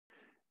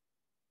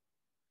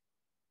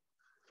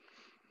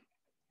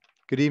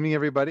Good evening,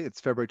 everybody. It's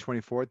February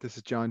 24th. This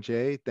is John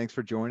Jay. Thanks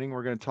for joining.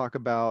 We're going to talk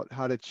about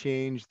how to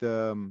change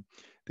the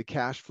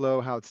cash flow,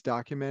 how it's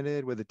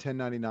documented with a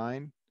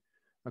 1099,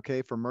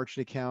 okay, for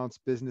merchant accounts,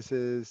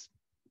 businesses,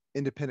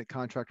 independent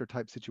contractor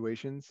type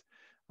situations.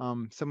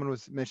 Someone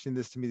was mentioning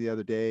this to me the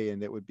other day,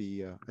 and it would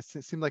be,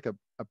 it seemed like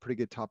a pretty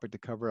good topic to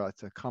cover.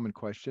 It's a common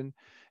question.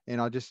 And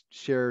I'll just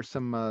share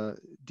some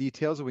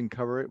details and we can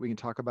cover it. We can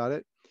talk about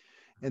it.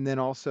 And then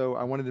also,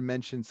 I wanted to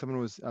mention, someone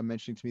was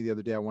mentioning to me the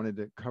other day, I wanted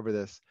to cover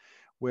this,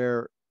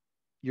 where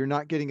you're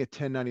not getting a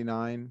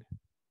 1099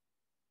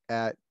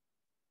 at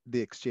the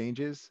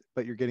exchanges,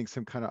 but you're getting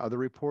some kind of other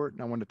report.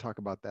 And I want to talk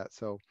about that.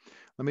 So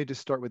let me just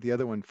start with the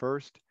other one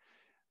first.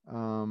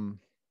 Um,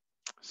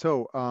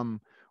 so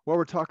what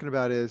we're talking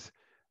about is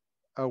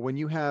when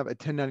you have a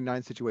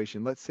 1099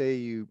 situation, let's say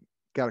you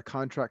got a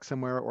contract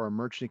somewhere or a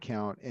merchant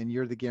account and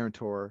you're the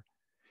guarantor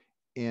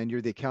and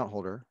you're the account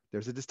holder.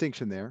 There's a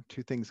distinction there,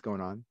 two things going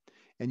on.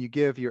 And you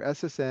give your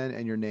SSN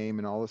and your name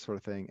and all this sort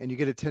of thing, and you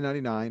get a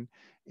 1099,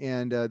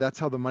 and that's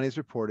how the money is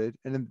reported.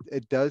 And then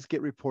it does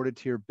get reported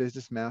to your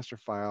business master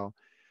file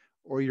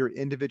or your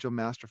individual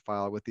master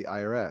file with the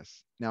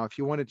IRS. Now, if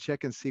you want to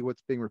check and see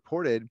what's being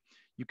reported,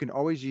 you can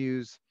always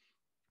use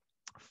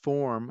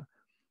Form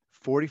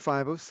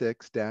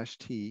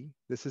 4506-T.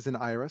 This is an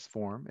IRS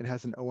form. It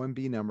has an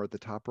OMB number at the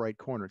top right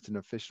corner. It's an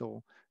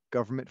official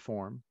government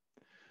form,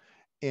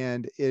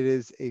 and it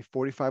is a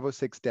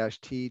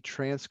 4506-T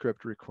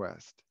transcript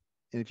request.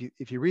 And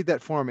if you read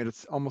that form,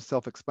 it's almost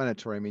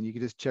self-explanatory. I mean, you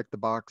can just check the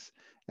box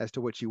as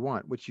to what you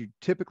want. What you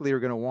typically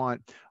are going to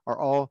want are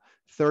all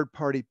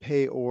third-party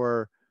pay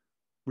or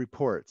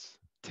reports,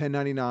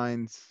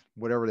 1099s,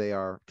 whatever they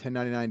are,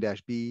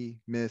 1099-B,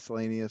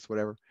 miscellaneous,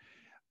 whatever.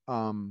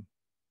 Um,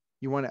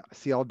 you want to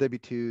see all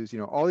W-2s,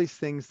 all these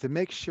things to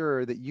make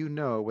sure that you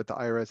know what the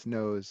IRS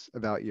knows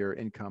about your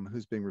income,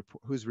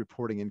 who's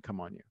reporting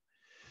income on you.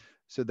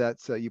 So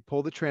that's you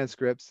pull the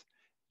transcripts.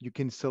 You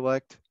can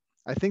select.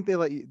 I think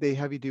they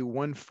have you do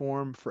one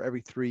form for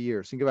every 3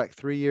 years. So you can go back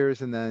 3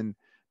 years and then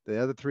the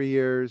other 3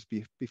 years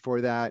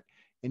before that,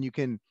 and you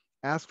can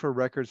ask for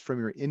records from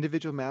your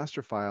individual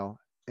master file.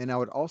 And I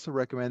would also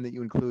recommend that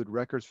you include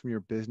records from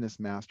your business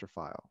master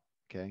file.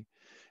 Okay,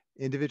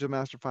 individual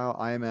master file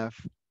IMF,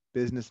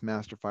 business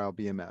master file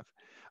BMF.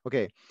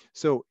 Okay,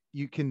 so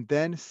you can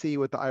then see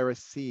what the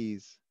IRS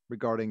sees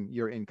regarding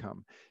your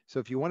income. So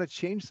if you want to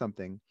change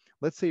something,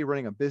 let's say you're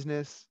running a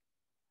business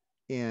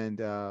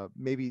and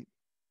maybe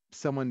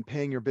someone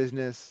paying your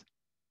business,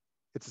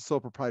 it's a sole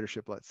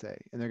proprietorship, let's say,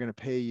 and they're going to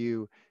pay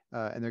you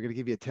and they're going to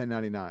give you a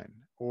 1099.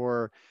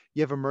 Or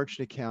you have a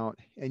merchant account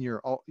and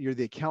you're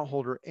the account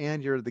holder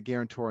and you're the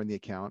guarantor in the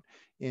account,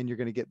 and you're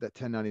going to get that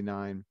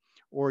 1099.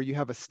 Or you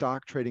have a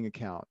stock trading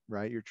account,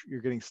 right?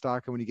 You're getting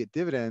stock, and when you get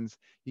dividends,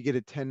 you get a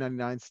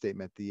 1099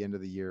 statement at the end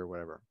of the year or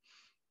whatever.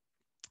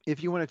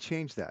 If you want to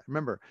change that,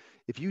 remember,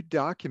 if you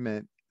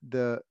document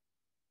the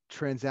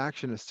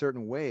transaction a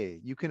certain way,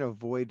 you can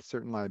avoid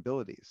certain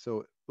liabilities.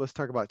 So let's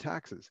talk about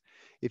taxes.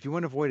 If you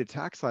want to avoid a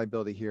tax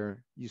liability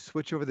here, you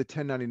switch over the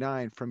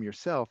 1099 from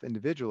yourself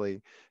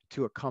individually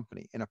to a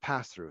company in a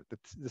pass-through.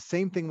 That's the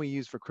same thing we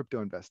use for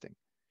crypto investing.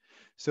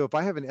 So if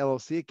I have an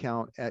LLC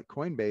account at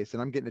Coinbase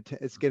and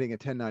it's getting a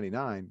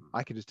 1099,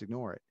 I can just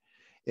ignore it.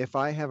 If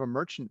I have a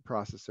merchant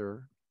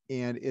processor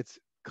and it's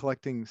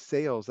collecting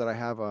sales that I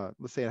have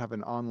let's say I have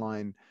an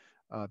online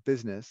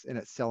business and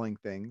it's selling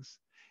things,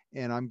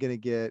 and I'm going to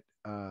get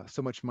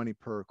so much money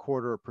per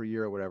quarter or per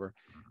year or whatever,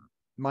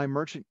 my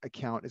merchant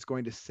account is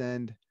going to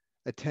send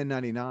a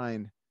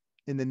 1099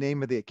 in the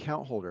name of the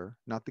account holder,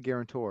 not the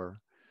guarantor,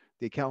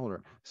 the account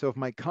holder. So if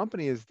my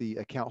company is the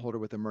account holder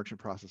with a merchant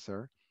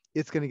processor,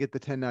 it's going to get the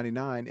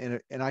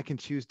 1099, and I can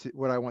choose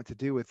what I want to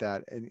do with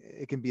that. And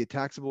it can be a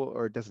taxable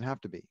or it doesn't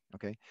have to be.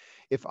 Okay.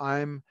 If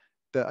I'm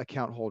the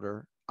account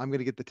holder, I'm going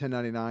to get the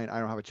 1099. I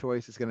don't have a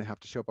choice. It's going to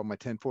have to show up on my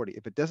 1040.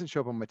 If it doesn't show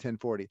up on my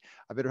 1040,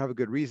 I better have a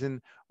good reason,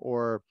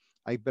 or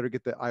I better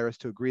get the IRS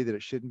to agree that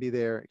it shouldn't be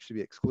there. It should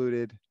be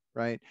excluded,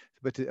 right?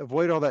 But to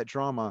avoid all that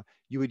drama,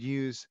 you would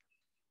use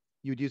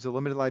a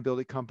limited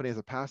liability company as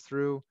a pass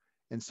through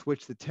and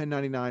switch the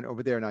 1099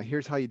 over there. Now,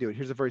 here's how you do it.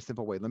 Here's a very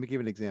simple way. Let me give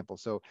you an example.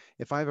 So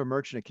if I have a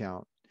merchant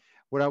account,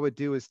 what I would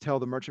do is tell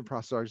the merchant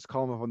processor, I just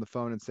call them up on the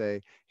phone and say,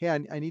 hey,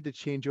 I need to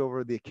change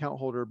over the account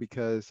holder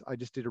because I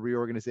just did a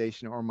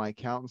reorganization, or my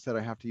accountant said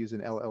I have to use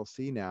an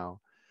LLC now,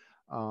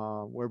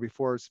 where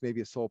before it's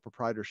maybe a sole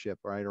proprietorship,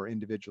 right, or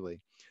individually.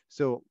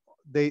 So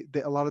they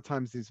a lot of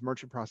times these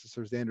merchant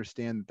processors, they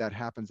understand that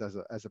happens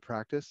as a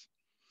practice.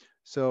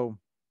 So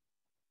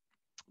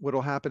what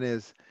will happen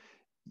is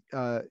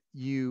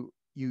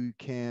you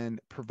can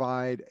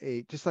provide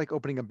just like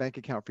opening a bank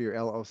account for your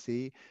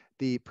LLC.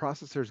 The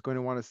processor is going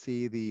to want to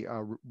see the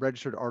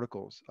registered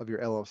articles of your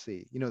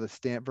LLC. The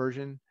stamp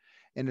version.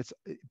 And it's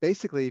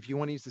basically, if you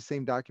want to use the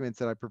same documents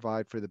that I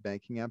provide for the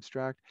banking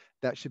abstract,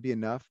 that should be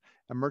enough.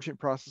 A merchant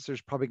processor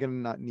is probably going to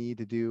not need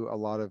to do a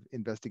lot of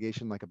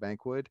investigation like a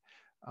bank would,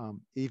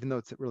 even though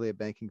it's really a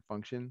banking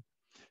function.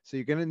 So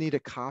you're going to need a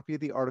copy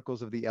of the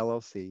articles of the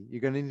LLC.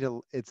 You're going to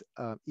need its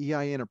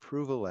EIN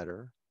approval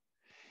letter,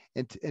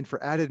 And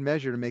for added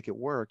measure to make it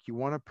work, you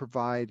want to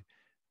provide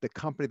the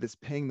company that's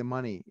paying the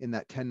money in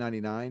that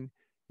 1099,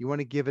 you want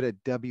to give it a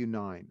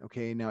W-9.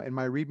 Okay. Now, in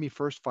my README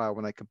first file,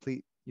 when I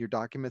complete your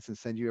documents and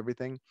send you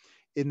everything,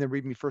 in the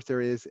README first,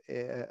 there is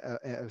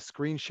a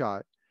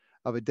screenshot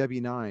of a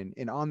W-9.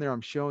 And on there,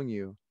 I'm showing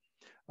you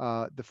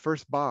the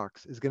first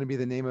box is going to be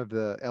the name of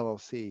the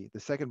LLC. The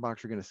second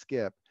box you're going to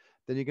skip.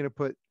 Then you're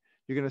going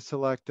to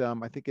select,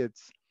 I think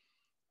it's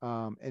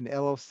an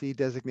LLC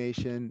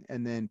designation,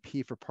 and then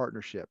P for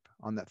partnership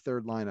on that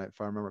third line,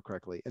 if I remember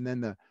correctly. And then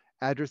the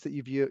address that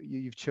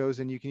you've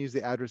chosen, you can use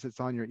the address that's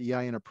on your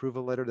EIN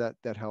approval letter.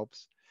 That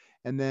helps.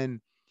 And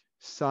then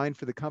sign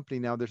for the company.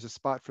 Now there's a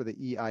spot for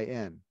the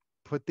EIN.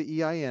 Put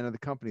the EIN of the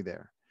company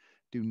there.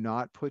 Do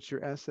not put your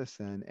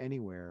SSN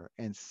anywhere,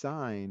 and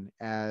sign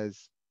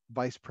as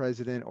vice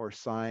president or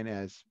sign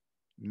as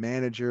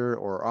manager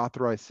or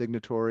authorized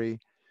signatory.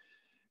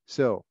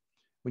 So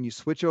when you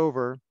switch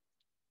over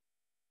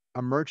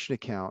a merchant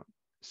account,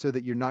 so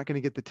that you're not going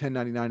to get the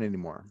 1099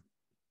 anymore,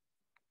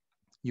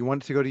 you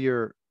want it to go to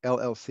your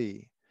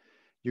LLC.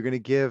 You're going to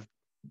give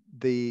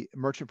the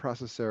merchant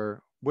processor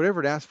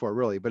whatever it asks for,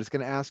 really, but it's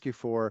going to ask you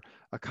for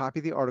a copy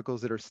of the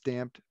articles that are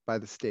stamped by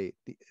the state.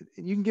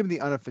 You can give them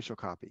the unofficial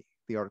copy,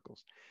 the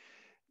articles.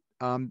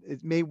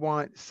 It may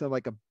want some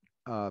like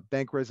a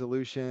bank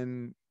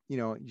resolution,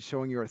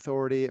 showing your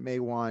authority. It may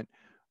want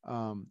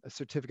a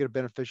certificate of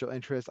beneficial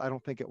interest. I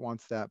don't think it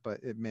wants that, but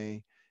it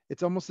may.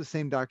 It's almost the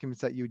same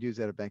documents that you would use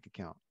at a bank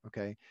account.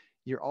 Okay.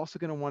 You're also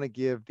going to want to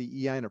give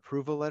the EIN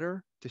approval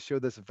letter to show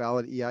this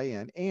valid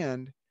EIN,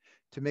 and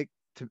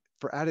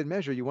for added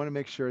measure, you want to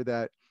make sure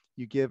that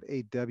you give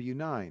a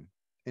W-9.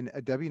 And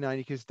a W-9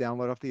 you can just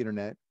download off the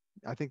internet.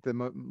 I think the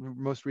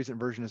most recent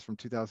version is from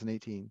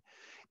 2018.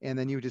 And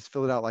then you would just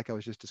fill it out like I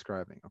was just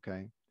describing.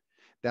 Okay.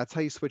 That's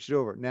how you switch it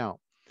over. Now,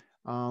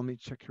 let me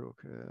check here real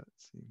quick.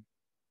 Let's see.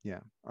 Yeah.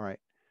 All right.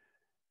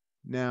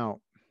 Now,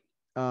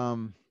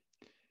 um,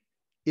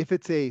 if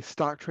it's a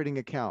stock trading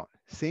account,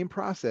 same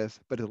process,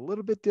 but a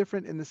little bit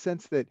different in the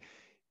sense that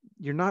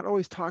you're not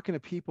always talking to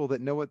people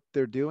that know what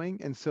they're doing.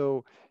 And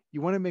so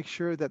you want to make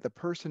sure that the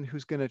person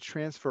who's going to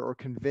transfer or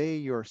convey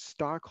your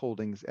stock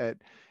holdings at,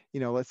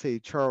 let's say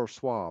Charles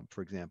Schwab,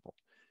 for example,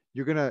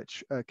 you're going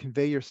to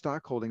convey your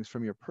stock holdings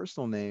from your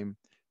personal name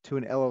to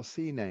an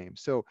LLC name.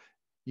 So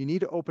you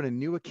need to open a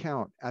new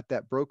account at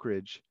that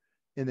brokerage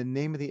in the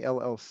name of the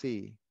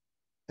LLC.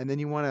 And then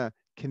you want to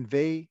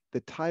convey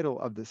the title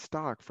of the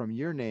stock from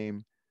your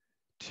name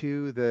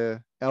to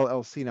the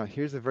LLC. Now,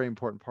 here's a very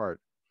important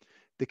part.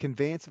 The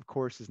conveyance, of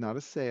course, is not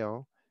a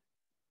sale.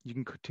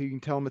 You can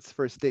tell them it's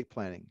for estate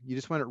planning. You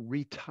just want it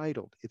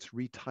retitled. It's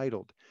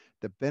retitled.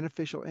 The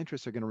beneficial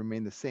interests are going to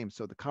remain the same.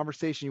 So the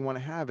conversation you want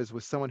to have is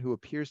with someone who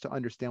appears to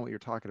understand what you're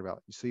talking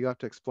about. So you have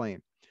to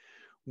explain.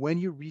 When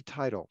you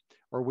retitle,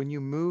 or when you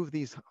move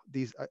these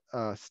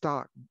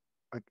stock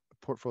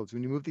portfolios,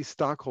 when you move these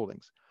stock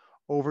holdings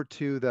over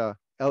to the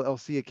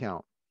LLC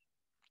account,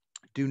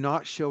 do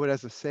not show it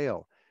as a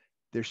sale.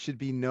 There should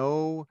be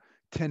no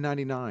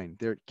 1099.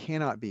 There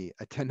cannot be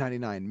a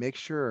 1099. Make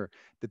sure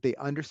that they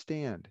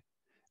understand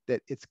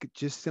that it's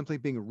just simply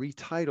being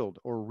retitled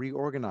or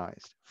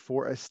reorganized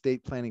for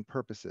estate planning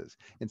purposes.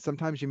 And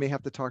sometimes you may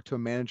have to talk to a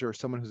manager or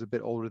someone who's a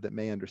bit older that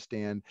may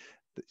understand.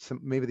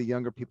 Maybe the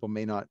younger people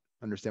may not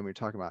understand what you're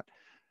talking about.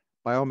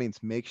 By all means,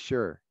 make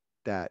sure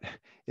that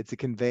it's a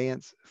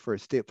conveyance for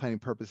estate planning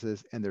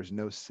purposes and there's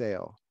no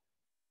sale.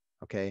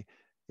 Okay.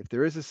 If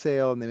there is a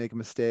sale and they make a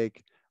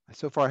mistake,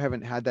 so far I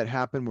haven't had that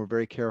happen. We're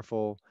very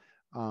careful.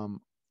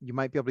 You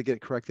might be able to get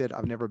it corrected.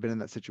 I've never been in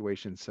that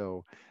situation.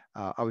 So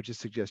I would just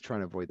suggest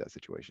trying to avoid that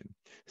situation.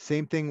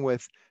 Same thing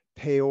with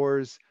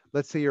payors.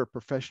 Let's say you're a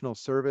professional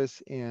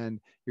service and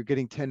you're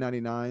getting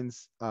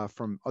 1099s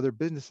from other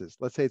businesses.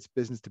 Let's say it's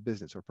business to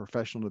business or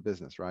professional to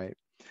business, right?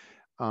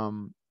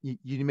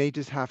 You may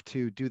just have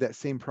to do that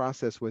same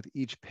process with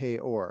each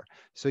payor.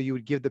 So you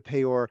would give the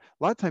payor,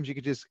 a lot of times you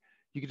could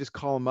just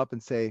call them up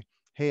and say,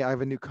 hey, I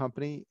have a new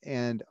company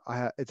and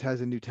it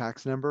has a new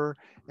tax number.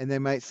 And they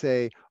might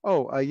say,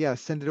 oh, yeah,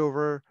 send it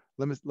over.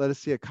 Let us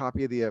see a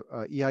copy of the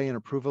EIN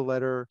approval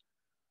letter.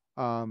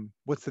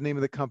 What's the name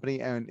of the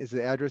company and is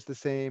the address the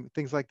same?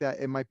 Things like that.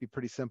 It might be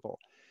pretty simple.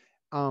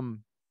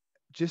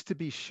 Just to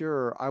be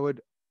sure, I would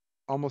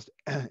almost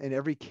in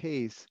every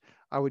case,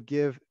 I would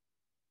give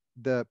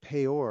the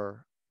payor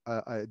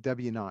a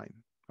W-9.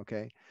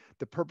 Okay.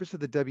 The purpose of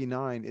the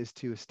W-9 is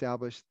to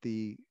establish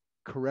the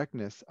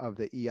correctness of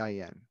the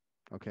EIN.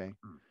 Okay.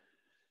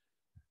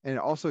 And it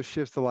also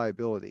shifts the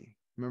liability.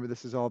 Remember,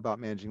 this is all about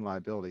managing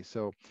liability.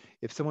 So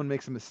if someone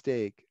makes a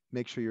mistake,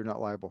 make sure you're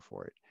not liable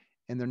for it.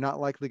 And they're not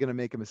likely going to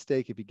make a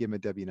mistake if you give them a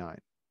W-9.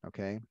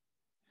 Okay.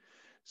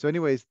 So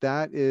anyways,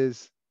 that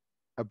is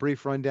a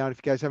brief rundown. If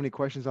you guys have any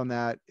questions on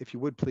that, if you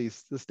would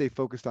please, let's stay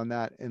focused on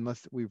that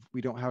unless we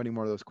don't have any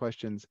more of those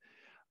questions.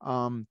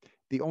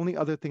 The only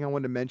other thing I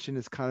want to mention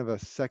is kind of a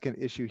second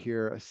issue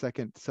here, a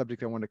second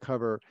subject I want to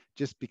cover,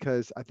 just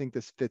because I think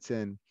this fits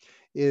in,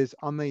 is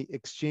on the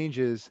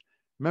exchanges.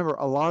 Remember,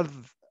 a lot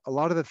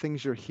of the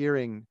things you're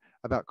hearing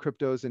about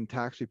cryptos and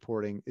tax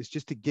reporting is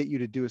just to get you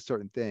to do a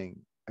certain thing.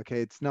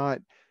 Okay. It's not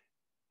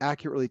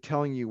accurately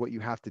telling you what you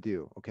have to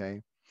do.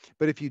 Okay.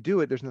 But if you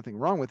do it, there's nothing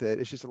wrong with it.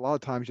 It's just a lot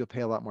of times you'll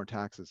pay a lot more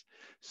taxes.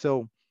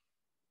 So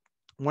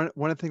one of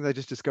the things I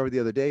just discovered the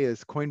other day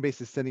is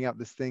Coinbase is sending out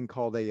this thing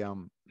called a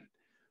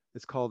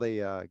it's called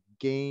a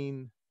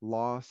gain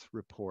loss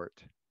report.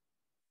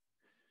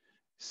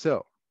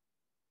 So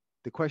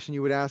the question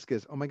you would ask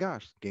is, oh my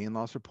gosh, gain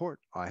loss report.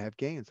 I have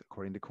gains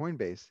according to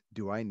Coinbase.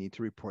 Do I need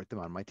to report them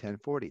on my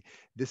 1040?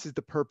 This is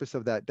the purpose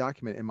of that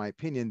document. In my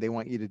opinion, they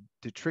want you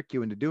to trick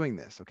you into doing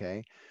this.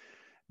 Okay.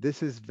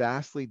 This is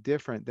vastly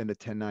different than a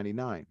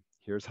 1099.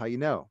 Here's how you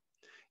know.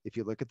 If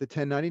you look at the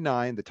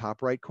 1099, the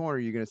top right corner,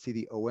 you're going to see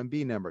the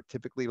OMB number.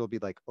 Typically, it'll be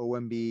like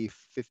OMB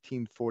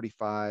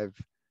 1545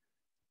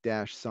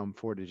 dash some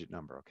four-digit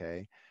number,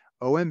 okay?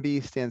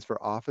 OMB stands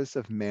for Office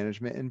of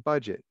Management and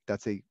Budget.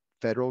 That's a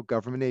federal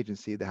government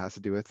agency that has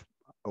to do with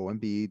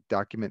OMB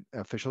document,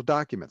 official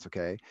documents,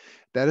 okay?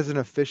 That is an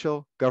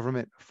official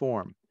government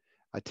form.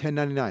 A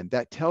 1099,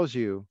 that tells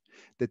you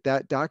that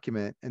that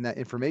document and that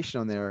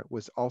information on there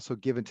was also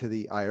given to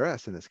the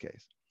IRS in this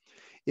case.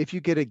 If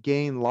you get a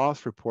gain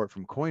loss report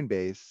from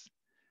Coinbase,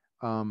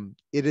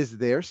 it is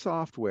their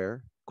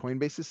software,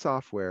 Coinbase's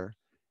software,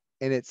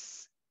 and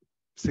it's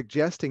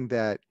suggesting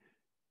that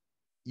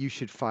you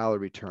should file a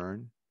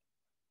return.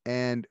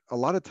 And a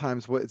lot of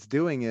times, what it's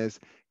doing is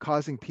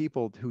causing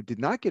people who did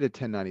not get a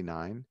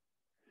 1099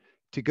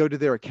 to go to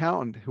their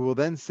accountant, who will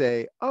then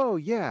say, oh,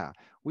 yeah,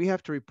 we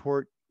have to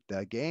report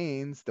the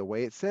gains the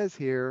way it says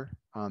here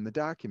on the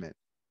document.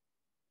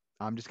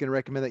 I'm just going to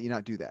recommend that you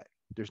not do that.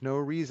 There's no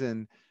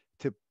reason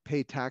to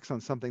pay tax on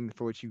something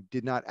for which you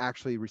did not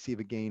actually receive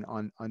a gain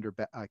on under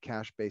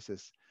cash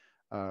basis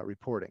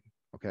reporting.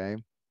 Okay.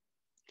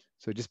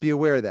 So just be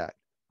aware of that.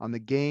 On the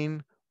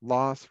gain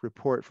loss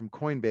report from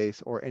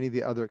Coinbase or any of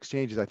the other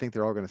exchanges, I think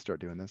they're all going to start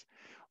doing this.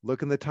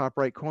 Look in the top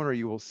right corner,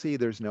 you will see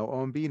there's no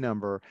OMB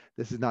number.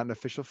 This is not an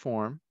official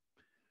form.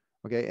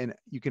 Okay. And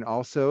you can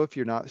also, if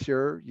you're not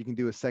sure, you can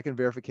do a second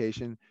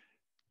verification.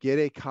 Get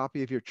a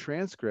copy of your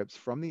transcripts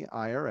from the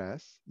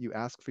IRS. You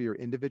ask for your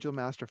individual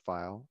master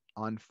file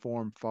on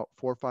form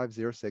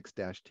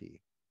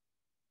 4506-T.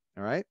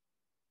 All right.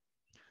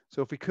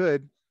 So if we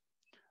could,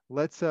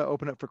 let's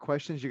open up for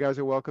questions. You guys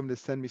are welcome to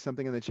send me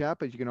something in the chat,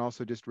 but you can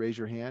also just raise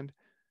your hand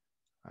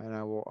and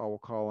I will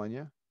call on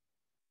you.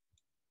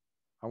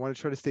 I want to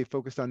try to stay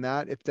focused on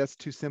that. If that's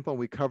too simple and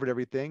we covered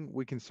everything,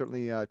 we can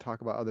certainly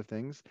talk about other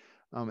things.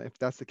 If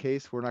that's the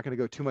case, we're not going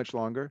to go too much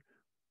longer.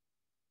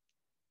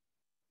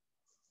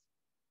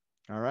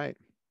 All right,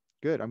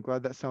 good. I'm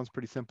glad that sounds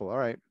pretty simple. All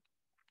right.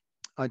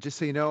 Just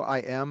so you know,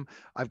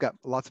 I've got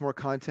lots more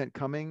content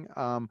coming.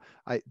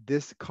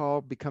 This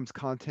call becomes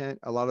content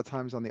a lot of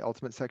times on the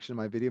ultimate section of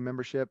my video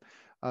membership.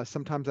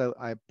 Sometimes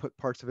I put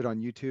parts of it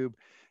on YouTube.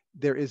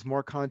 There is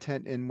more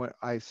content in what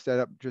I set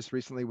up just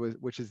recently,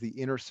 which is the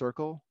inner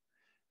circle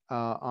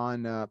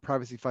on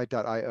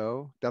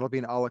privacyfight.io. That'll be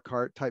an a la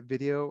carte type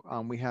video.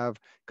 We have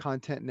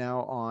content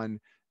now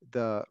on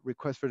the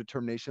request for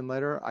determination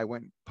letter. I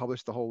went and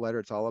published the whole letter.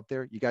 It's all up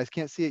there. You guys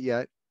can't see it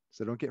yet,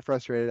 so don't get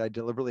frustrated. I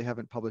deliberately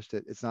haven't published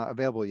it. It's not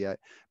available yet,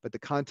 but the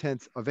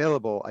content's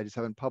available. I just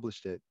haven't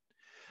published it.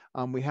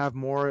 We have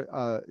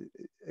more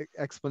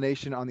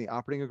explanation on the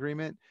operating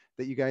agreement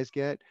that you guys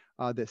get.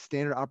 The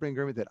standard operating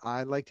agreement that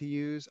I like to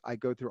use, I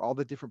go through all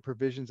the different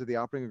provisions of the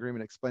operating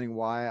agreement, explaining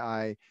why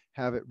I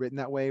have it written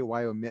that way,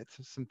 why I omit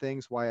some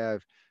things, why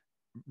I've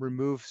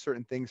removed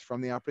certain things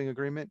from the operating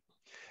agreement.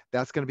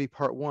 That's going to be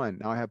part one.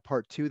 Now I have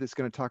part two that's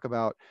going to talk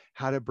about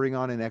how to bring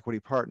on an equity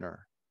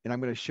partner. And I'm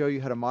going to show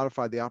you how to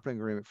modify the operating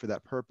agreement for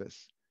that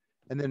purpose.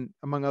 And then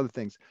among other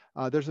things,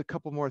 there's a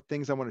couple more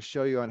things I want to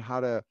show you on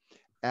how to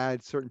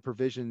add certain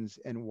provisions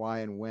and why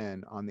and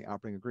when on the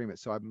operating agreement.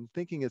 So I'm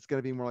thinking it's going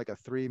to be more like a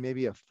three,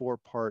 maybe a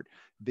 4-part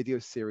video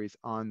series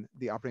on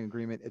the operating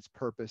agreement, its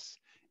purpose,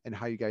 and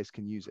how you guys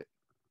can use it.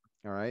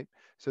 All right.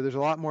 So there's a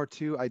lot more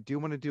too. I do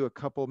want to do a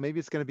couple, maybe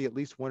it's going to be at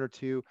least one or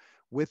two.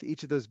 With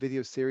each of those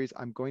video series,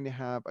 I'm going to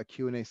have a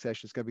Q&A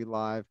session. It's going to be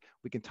live.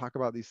 We can talk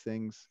about these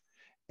things.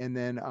 And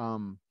then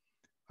I'm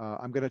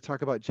going to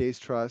talk about Jay's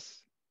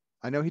Trust.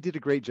 I know he did a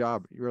great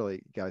job,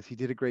 really, guys. He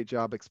did a great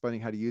job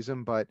explaining how to use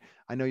them, but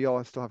I know you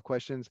all still have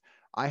questions.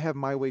 I have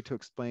my way to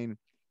explain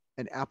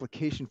an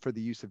application for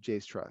the use of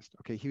Jay's Trust.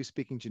 Okay, he was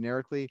speaking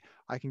generically.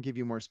 I can give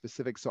you more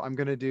specifics. So I'm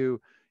going to do,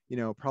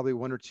 probably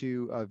one or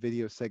two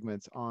video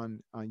segments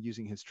on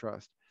using his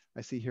trust.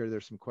 I see here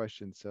there's some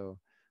questions, so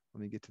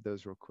let me get to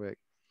those real quick.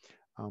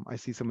 I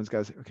see someone's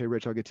got, okay,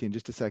 Rich, I'll get to you in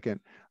just a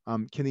second.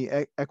 Can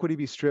the equity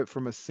be stripped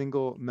from a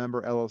single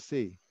member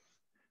LLC?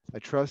 A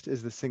trust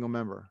is the single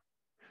member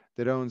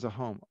that owns a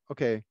home.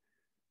 Okay,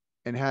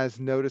 and has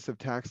notice of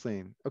tax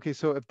lien. Okay,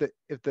 so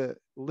if the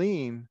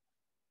lien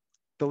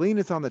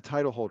is on the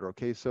title holder.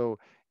 Okay, so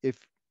if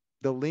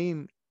the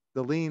lien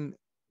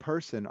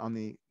person on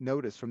the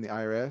notice from the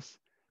IRS,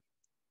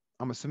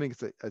 I'm assuming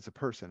it's a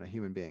person, a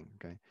human being.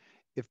 Okay,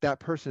 if that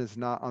person is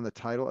not on the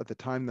title at the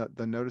time that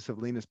the notice of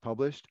lien is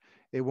published,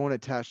 it won't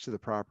attach to the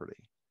property.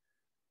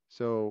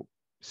 So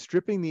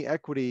stripping the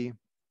equity,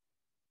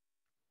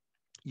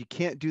 you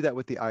can't do that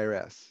with the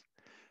IRS.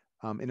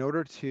 In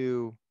order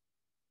to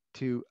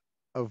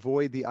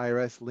avoid the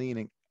IRS lien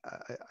and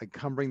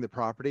encumbering the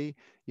property,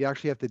 you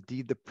actually have to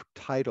deed the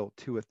title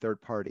to a third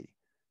party.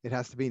 It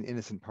has to be an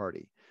innocent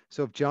party.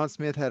 So if John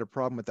Smith had a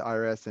problem with the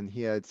IRS and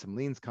he had some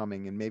liens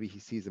coming, and maybe he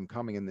sees them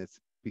coming in this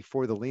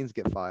before the liens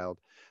get filed,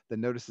 the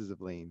notices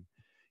of lien,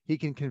 he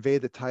can convey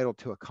the title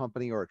to a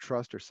company or a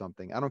trust or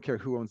something. I don't care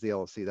who owns the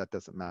LLC, that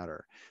doesn't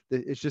matter.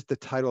 It's just the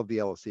title of the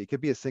LLC. It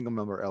could be a single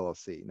member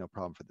LLC, no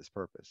problem for this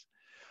purpose.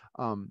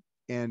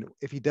 And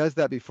if he does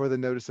that before the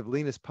notice of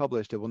lien is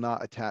published, it will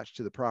not attach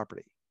to the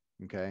property,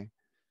 okay?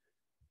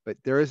 But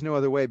there is no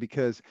other way,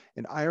 because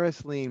an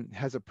IRS lien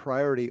has a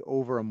priority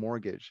over a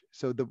mortgage.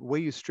 So the way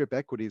you strip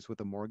equity is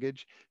with a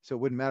mortgage, so it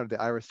wouldn't matter, the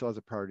IRS still has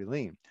a priority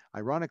lien.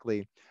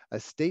 Ironically, a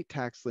state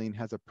tax lien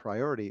has a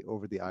priority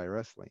over the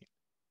IRS lien.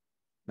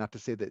 Not to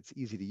say that it's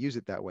easy to use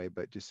it that way,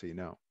 but just so you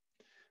know.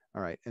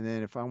 All right, and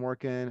then if I'm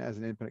working as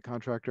an independent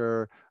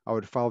contractor, I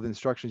would follow the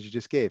instructions you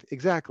just gave.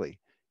 Exactly.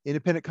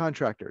 Independent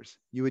contractors,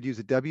 you would use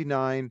a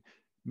W-9,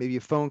 maybe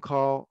a phone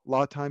call. A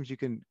lot of times you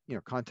can,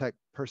 contact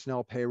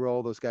personnel,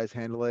 payroll, those guys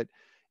handle it.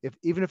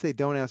 Even if they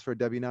don't ask for a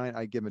W-9,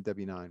 I give them a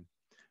W-9.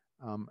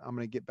 I'm going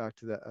to get back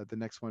to the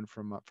next one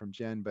from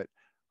Jen, but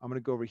I'm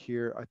going to go over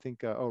here. I think,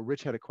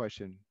 Rich had a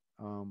question.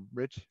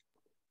 Rich?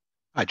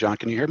 Hi, John,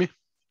 can you hear me?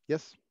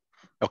 Yes.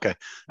 Okay.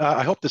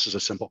 I hope this is a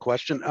simple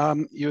question.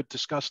 You had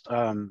discussed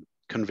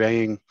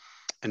conveying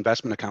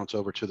investment accounts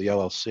over to the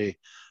LLC.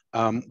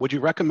 Would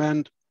you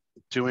recommend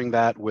doing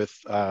that with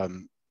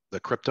the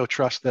crypto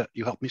trust that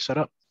you helped me set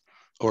up,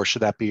 or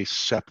should that be a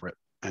separate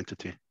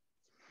entity?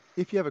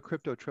 If you have a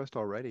crypto trust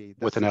already,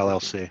 with an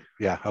sufficient. LLC.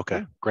 Yeah. Okay.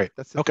 Yeah, great.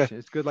 That's sufficient. Okay.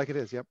 It's good like it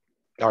is. Yep.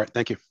 All right.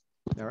 Thank you.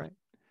 All right.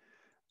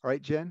 All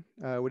right, Jen,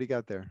 what do you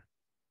got there?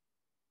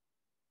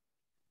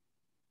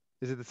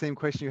 Is it the same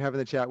question you have in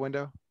the chat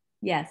window?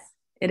 Yes,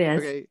 it is.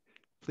 Okay.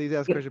 Please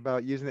ask a question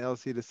about using the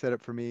LLC to set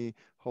up for me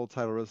hold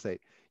title real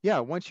estate. Yeah,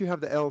 once you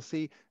have the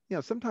LLC,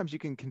 sometimes you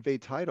can convey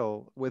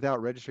title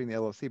without registering the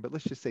LLC, but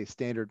let's just say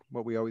standard,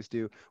 what we always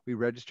do, we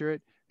register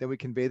it, then we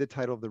convey the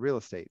title of the real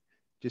estate.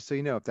 Just so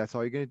you know, if that's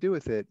all you're going to do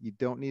with it, you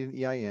don't need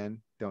an EIN,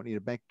 don't need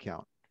a bank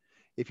account.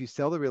 If you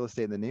sell the real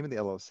estate in the name of the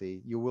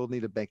LLC, you will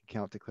need a bank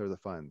account to clear the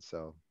funds.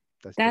 So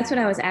that's what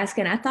I was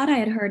asking. I thought I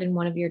had heard in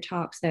one of your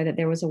talks, though, that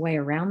there was a way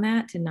around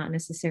that to not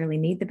necessarily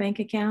need the bank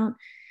account.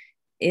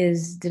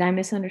 Did I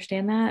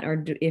misunderstand that?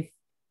 Or if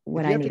you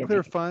have to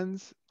clear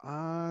funds,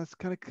 it's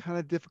kind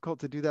of difficult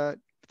to do that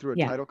through a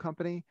title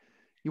company.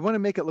 You want to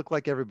make it look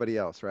like everybody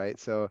else, right?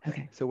 So,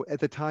 so at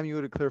the time you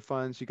would clear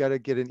funds, you got to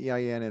get an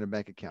EIN and a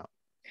bank account.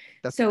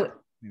 That's the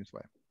easiest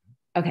way.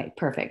 Okay,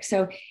 perfect.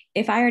 So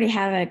if I already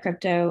have an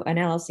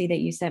LLC that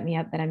you set me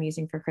up that I'm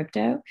using for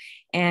crypto,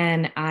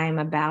 and I'm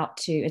about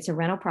to, it's a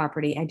rental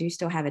property. I do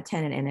still have a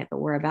tenant in it, but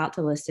we're about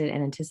to list it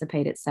and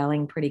anticipate it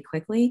selling pretty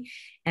quickly.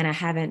 And I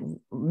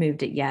haven't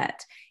moved it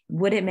yet.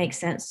 Would it make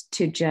sense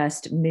to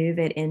just move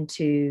it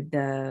into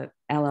the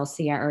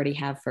LLC I already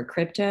have for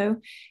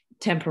crypto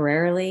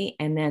temporarily?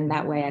 And then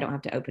that way I don't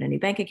have to open a new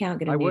bank account,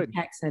 get a new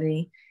tax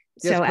ID.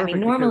 So I mean,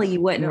 normally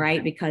you wouldn't,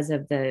 right? Because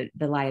of the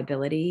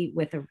liability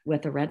with a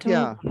rental.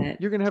 Yeah,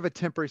 you're going to have a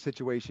temporary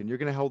situation. You're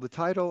going to hold the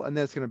title, and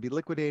then it's going to be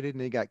liquidated, and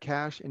then you got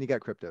cash, and you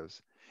got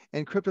cryptos.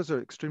 And cryptos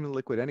are extremely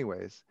liquid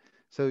anyways.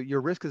 So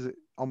your risk is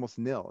almost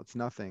nil. It's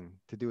nothing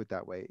to do it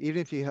that way.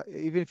 Even if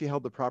you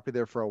held the property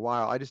there for a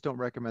while, I just don't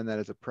recommend that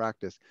as a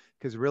practice,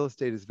 because real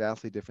estate is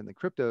vastly different than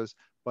cryptos,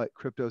 but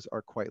cryptos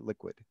are quite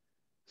liquid.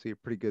 So you're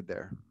pretty good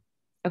there.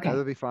 Okay.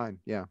 That'll be fine.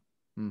 Yeah.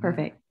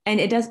 Perfect. And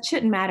it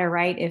shouldn't matter,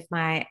 right? If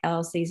my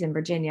LLC is in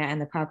Virginia and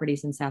the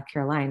property's in South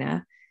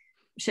Carolina,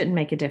 shouldn't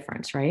make a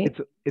difference, right?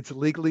 It's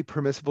legally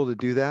permissible to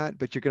do that,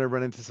 but you're going to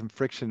run into some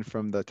friction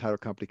from the title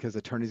company because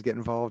attorneys get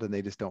involved and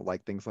they just don't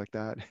like things like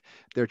that.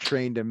 They're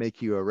trained to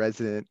make you a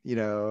resident,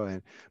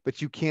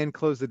 but you can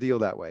close the deal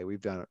that way.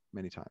 We've done it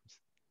many times.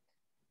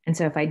 And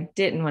so if I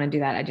didn't want to do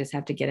that, I just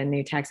have to get a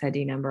new tax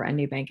ID number, a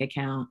new bank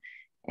account,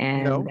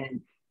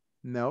 and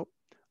No.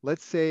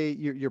 Let's say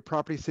your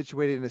property is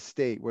situated in a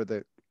state where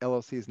the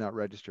LLC is not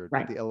registered,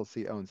 but the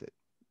LLC owns it.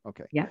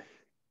 Okay. Yeah.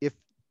 If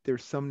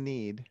there's some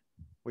need,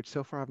 which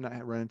so far I've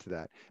not run into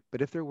that,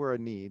 but if there were a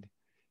need,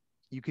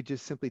 you could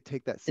just simply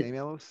take that same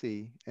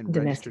LLC and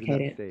register it in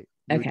that state.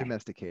 You would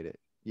domesticate it.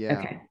 Yeah.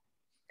 Okay.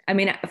 I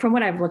mean, from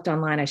what I've looked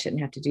online, I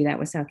shouldn't have to do that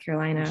with South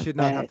Carolina. You should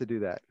not have to do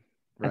that.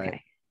 Right.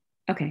 Okay.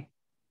 Okay.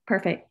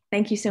 Perfect.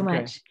 Thank you so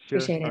much. Sure.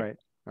 Appreciate it. All right.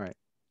 All right.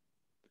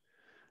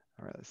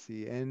 All right. Let's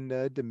see. And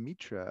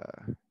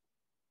Demetra.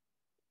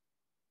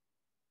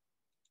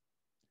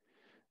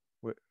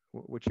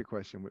 What's your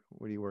question?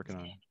 What are you working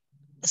on?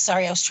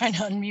 Sorry, I was trying to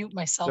unmute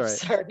myself.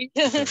 Sorry.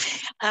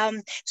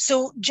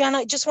 So, John,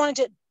 I just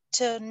wanted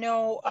to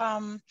know,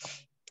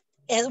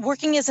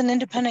 working as an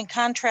independent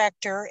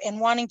contractor and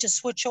wanting to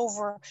switch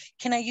over,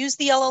 can I use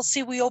the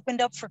LLC we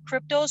opened up for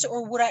cryptos,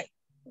 or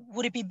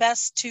would it be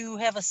best to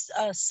have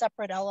a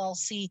separate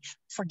LLC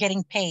for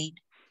getting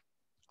paid?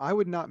 I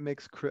would not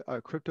mix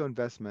crypto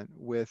investment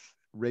with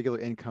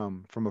regular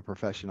income from a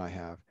profession I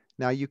have.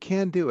 Now you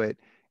can do it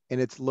and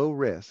it's low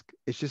risk.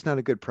 It's just not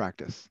a good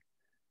practice.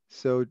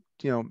 So,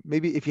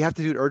 maybe if you have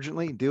to do it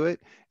urgently, do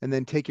it and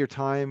then take your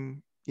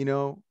time,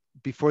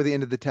 before the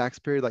end of the tax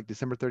period, like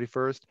December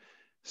 31st,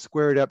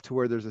 square it up to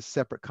where there's a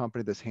separate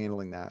company that's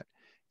handling that.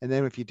 And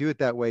then if you do it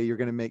that way, you're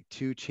going to make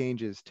 2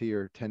 changes to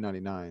your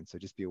 1099. So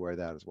just be aware of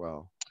that as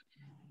well.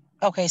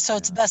 Okay, so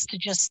it's Yeah. best to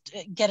just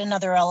get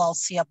another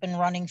LLC up and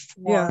running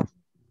for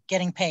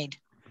getting paid.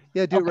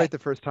 Yeah, do it Okay. right the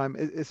first time,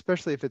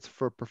 especially if it's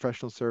for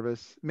professional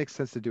service. It makes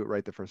sense to do it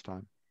right the first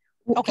time.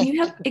 Well, Okay. can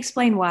you help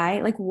explain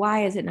why? Like,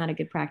 why is it not a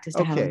good practice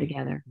to have them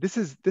together? This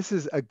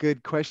is a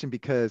good question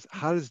because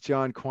how does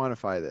John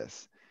quantify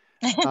this?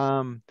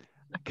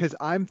 Because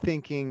I'm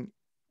thinking,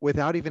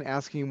 without even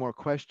asking you more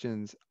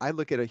questions, I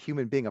look at a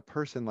human being, a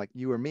person like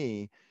you or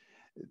me,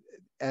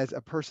 as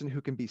a person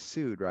who can be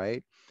sued,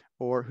 right?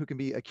 Or who can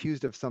be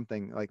accused of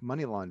something like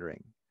money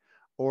laundering,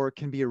 or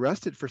can be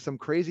arrested for some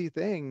crazy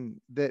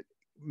thing that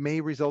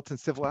may result in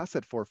civil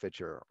asset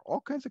forfeiture.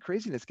 All kinds of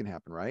craziness can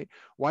happen, right?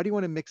 Why do you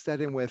want to mix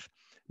that in with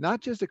not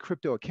just a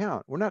crypto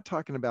account? We're not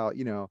talking about,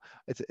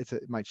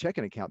 my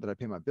checking account that I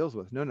pay my bills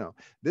with. No, no.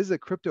 This is a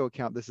crypto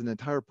account. This is an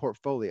entire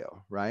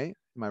portfolio, right?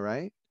 Am I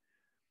right?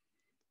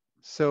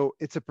 So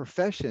it's a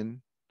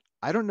profession.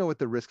 I don't know what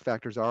the risk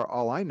factors are.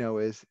 All I know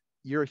is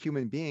you're a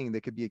human being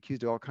that could be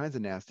accused of all kinds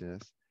of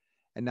nastiness.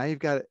 And now you've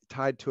got it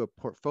tied to a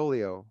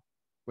portfolio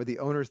where the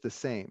owner's the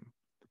same.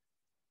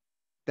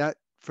 That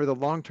for the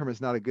long term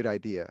is not a good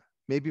idea.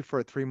 Maybe for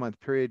a 3-month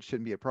period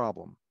shouldn't be a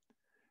problem.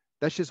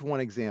 That's just one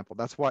example.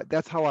 That's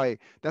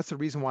the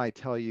reason why I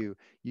tell you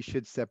you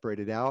should separate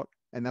it out.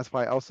 And that's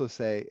why I also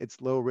say it's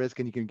low risk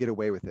and you can get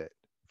away with it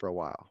for a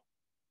while.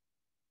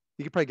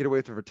 You could probably get away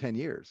with it for 10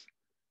 years.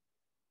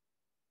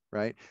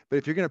 Right? But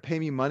if you're going to pay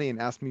me money and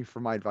ask me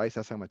for my advice,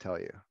 that's what I'm going to tell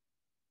you.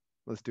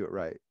 Let's do it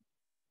right.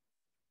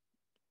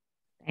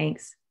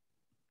 Thanks.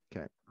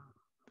 Okay.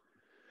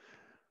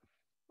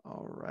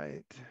 All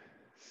right.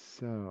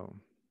 So,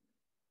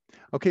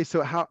 okay.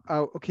 So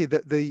okay.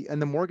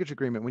 And the mortgage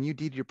agreement, when you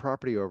deed your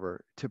property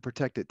over to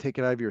protect it, take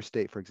it out of your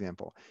estate, for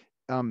example,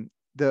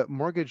 the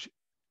mortgage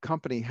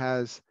company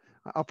has,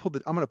 I'm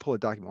going to pull a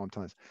document while I'm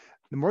telling this.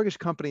 The mortgage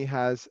company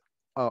has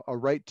a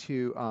right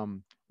to,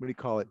 what do you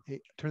call it?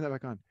 Hey, turn that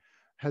back on.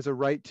 Has a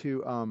right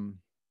to,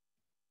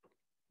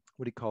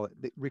 what do you call it?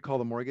 Recall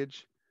the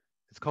mortgage.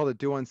 It's called a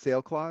due on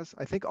sale clause.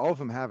 I think all of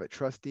them have it,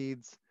 trust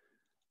deeds.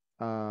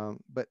 But I'm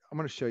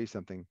going to show you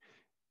something.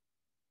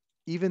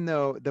 Even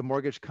though the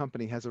mortgage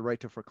company has a right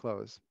to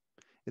foreclose,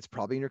 it's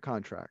probably in your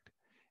contract.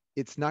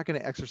 It's not going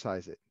to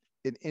exercise it.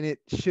 And it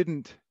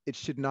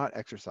should not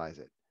exercise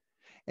it.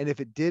 And if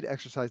it did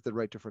exercise the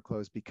right to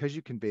foreclose because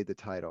you conveyed the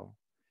title,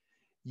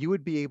 you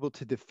would be able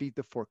to defeat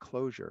the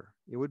foreclosure.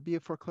 It would be a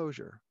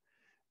foreclosure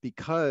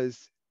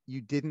because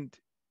you didn't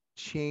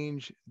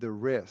change the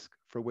risk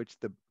for which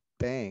the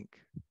bank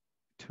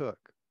took.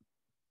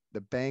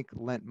 The bank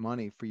lent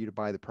money for you to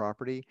buy the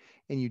property,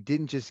 and you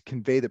didn't just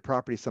convey the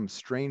property to some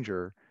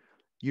stranger.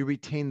 You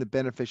retain the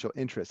beneficial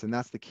interest, and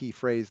that's the key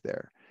phrase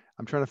there.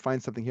 I'm trying to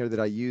find something here that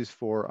I use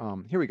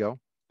for, here we go.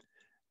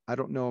 I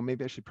don't know,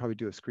 maybe I should probably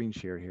do a screen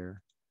share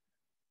here.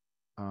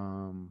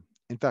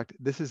 In fact,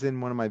 this is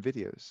in one of my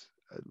videos.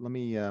 Let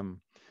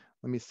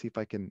me see if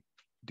I can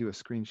do a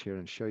screen share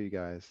and show you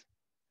guys.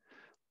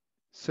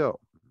 So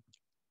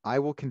I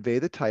will convey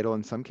the title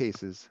in some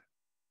cases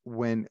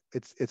when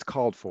it's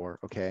called for,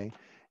 okay?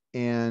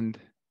 And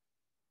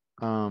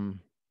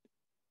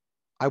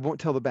I won't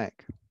tell the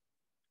bank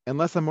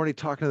unless I'm already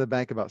talking to the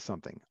bank about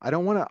something. I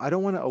don't want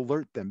to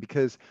alert them,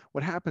 because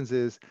what happens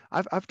is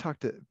I've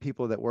talked to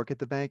people that work at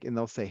the bank and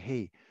they'll say,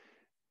 "Hey,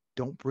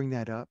 don't bring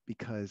that up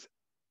because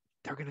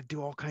they're going to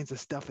do all kinds of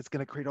stuff. It's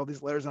going to create all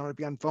these letters. I'm going to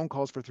be on phone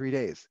calls for 3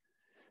 days."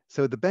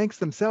 So the banks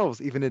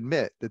themselves even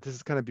admit that this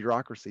is kind of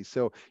bureaucracy.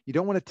 So you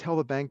don't want to tell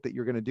the bank that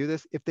you're going to do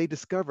this. If they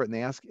discover it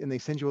and they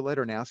send you a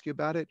letter and ask you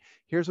about it,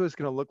 here's what it's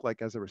going to look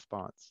like as a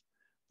response.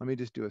 Let me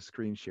just do a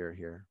screen share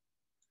here.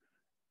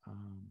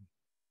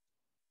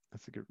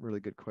 That's a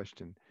really good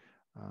question.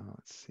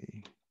 Let's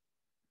see.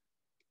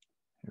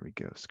 Here we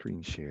go,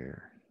 screen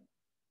share.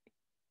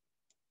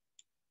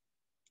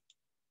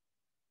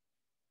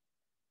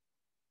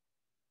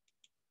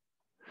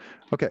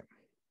 Okay.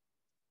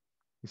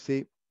 You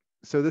see,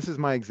 so this is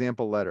my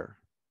example letter.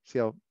 See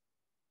how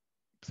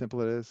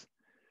simple it is?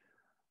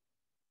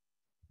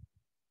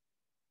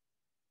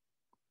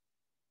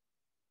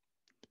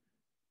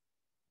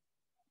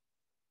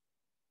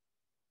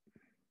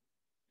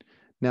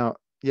 Now,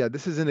 yeah,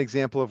 this is an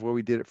example of where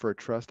we did it for a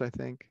trust, I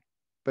think,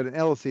 but an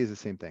LLC is the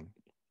same thing.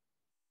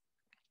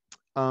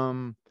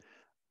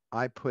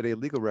 I put a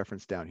legal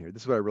reference down here.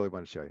 This is what I really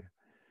want to show you.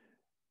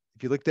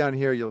 If you look down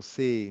here, you'll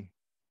see,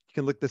 you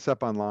can look this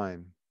up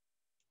online.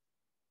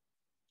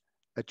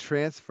 A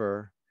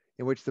transfer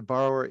in which the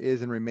borrower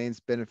is and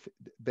remains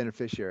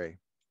beneficiary.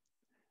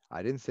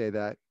 I didn't say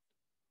that.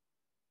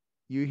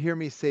 You hear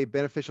me say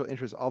beneficial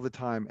interest all the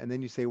time, and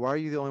then you say, why are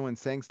you the only one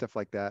saying stuff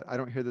like that? I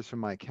don't hear this from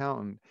my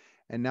accountant.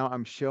 And now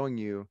I'm showing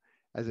you,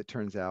 as it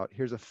turns out,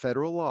 here's a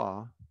federal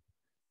law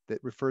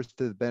that refers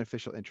to the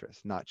beneficial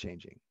interest not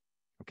changing.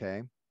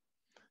 Okay.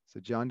 So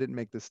John didn't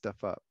make this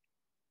stuff up.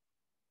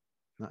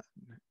 Not,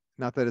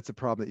 not that it's a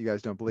problem that you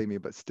guys don't believe me,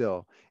 but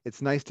still,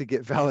 it's nice to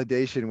get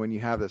validation when you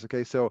have this.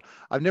 Okay. So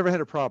I've never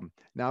had a problem.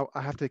 Now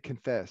I have to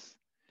confess.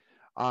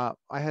 I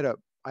had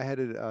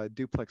a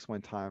duplex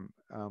one time.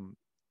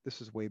 This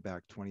was way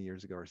back 20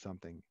 years ago or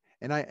something.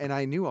 And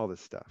I knew all this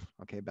stuff,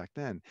 okay, back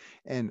then.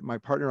 And my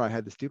partner and I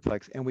had this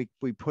duplex, and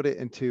we put it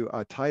into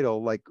a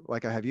title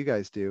like I have you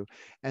guys do.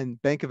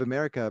 And Bank of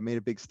America made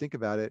a big stink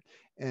about it.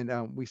 And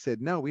we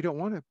said, no, we don't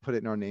want to put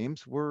it in our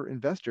names. We're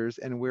investors,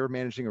 and we're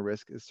managing a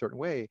risk a certain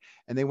way.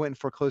 And they went and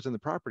foreclosed on the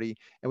property,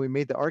 and we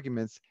made the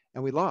arguments,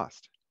 and we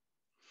lost.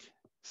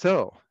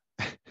 So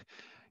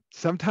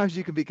sometimes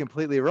you can be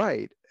completely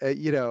right,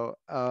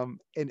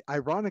 and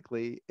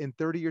ironically, in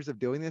 30 years of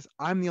doing this,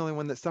 I'm the only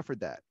one that suffered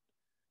that.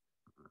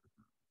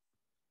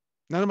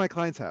 None of my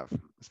clients have,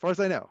 as far as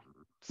I know.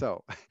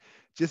 So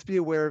just be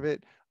aware of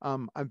it.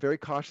 I'm very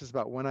cautious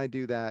about when I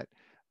do that,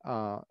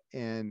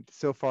 and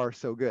so far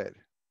so good.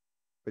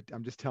 But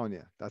I'm just telling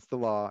you, that's the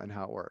law and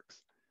how it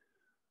works.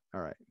 All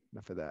right,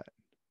 enough of that.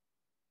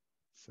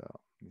 So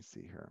let me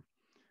see here.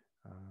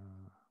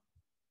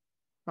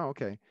 Oh,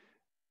 okay.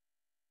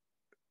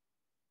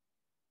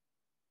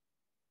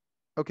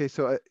 Okay,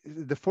 so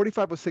the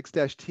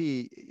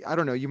 4506-T, I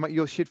don't know,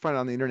 you should find it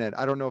on the internet.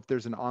 I don't know if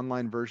there's an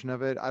online version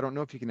of it. I don't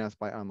know if you can ask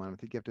by online. I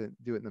think you have to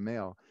do it in the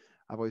mail.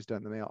 I've always done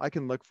it in the mail. I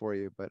can look for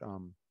you, but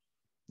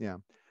yeah.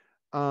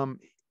 Um,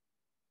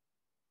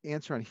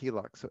 Answer on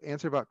HELOC. So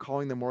answer about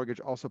calling the mortgage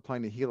also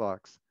applying to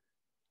HELOCs.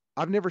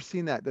 I've never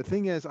seen that. The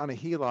thing is, on a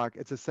HELOC,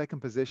 it's a second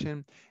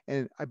position,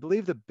 and I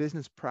believe the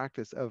business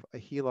practice of a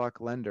HELOC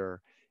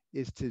lender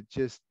is to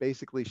just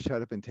basically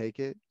shut up and take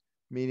it.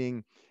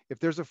 Meaning, if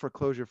there's a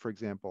foreclosure, for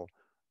example,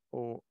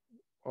 or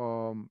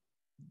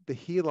the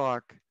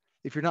HELOC,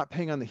 if you're not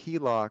paying on the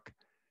HELOC,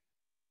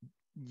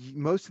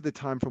 most of the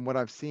time, from what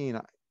I've seen,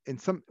 and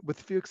some with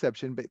few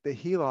exceptions, but the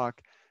HELOC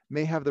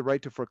may have the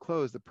right to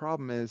foreclose. The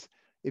problem is,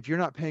 if you're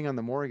not paying on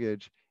the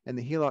mortgage and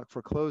the HELOC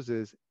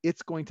forecloses,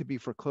 it's going to be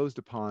foreclosed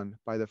upon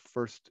by the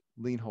first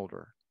lien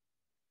holder.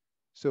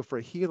 So for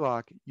a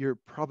HELOC, you're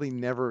probably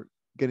never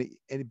going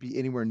to be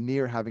anywhere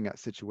near having that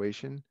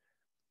situation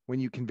when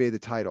you convey the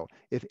title.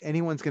 If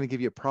anyone's going to give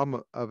you a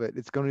problem of it,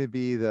 it's going to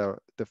be the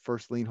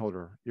first lien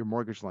holder, your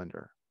mortgage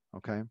lender.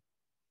 Okay.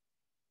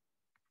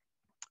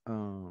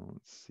 Oh,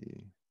 let's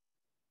see.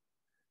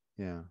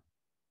 Yeah.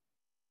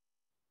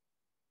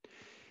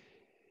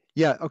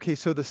 Yeah. Okay.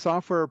 So the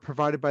software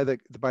provided by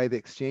the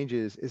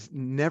exchanges is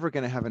never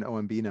going to have an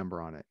OMB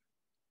number on it.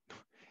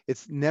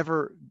 It's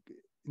never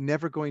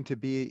going to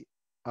be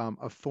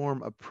a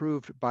form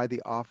approved by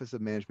the Office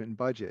of Management and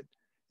Budget.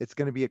 It's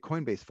going to be a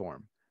Coinbase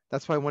form.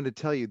 That's why I wanted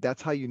to tell you,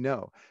 that's how you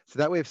know. So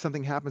that way, if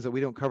something happens that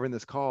we don't cover in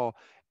this call,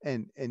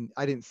 and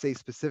I didn't say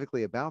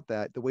specifically about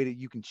that, the way that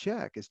you can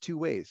check is two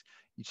ways.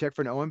 You check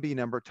for an OMB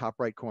number, top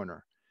right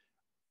corner,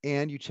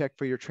 and you check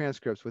for your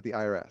transcripts with the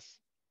IRS.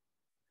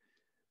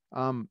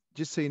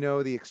 Just so you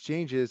know, the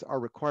exchanges are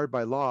required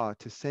by law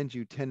to send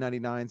you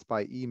 1099s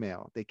by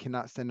email. They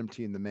cannot send them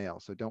to you in the mail,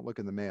 so don't look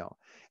in the mail.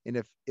 And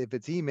if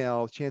it's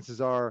email,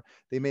 chances are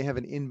they may have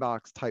an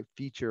inbox type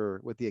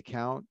feature with the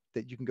account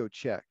that you can go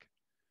check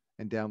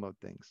and download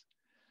things.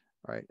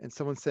 All right. And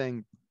someone's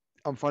saying,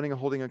 I'm finding a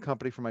holding a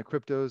company for my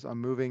cryptos. I'm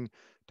moving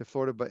to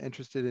Florida, but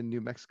interested in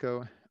New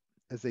Mexico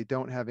as they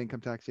don't have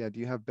income tax. Yeah.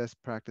 Do you have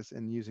best practice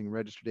in using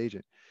registered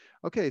agent?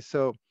 Okay.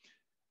 So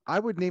I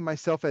would name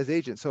myself as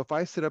agent. So if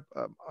I set up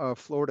a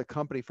Florida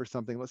company for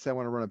something, let's say I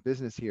want to run a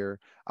business here,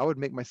 I would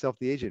make myself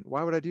the agent.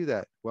 Why would I do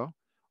that? Well,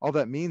 all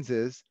that means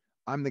is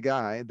I'm the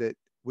guy that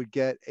would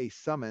get a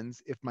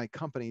summons if my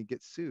company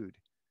gets sued.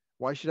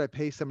 Why should I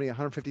pay somebody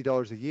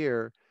 $150 a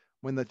year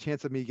when the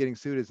chance of me getting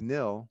sued is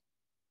nil?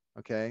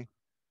 Okay.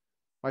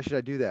 Why should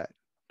I do that?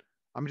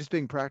 I'm just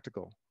being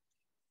practical.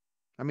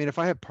 I mean, if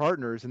I have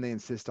partners and they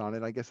insist on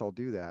it, I guess I'll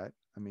do that.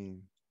 I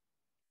mean,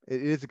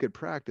 it is a good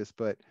practice,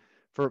 but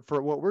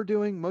for what we're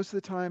doing, most of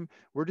the time,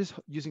 we're just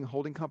using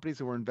holding companies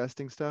and we're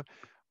investing stuff.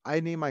 I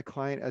name my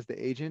client as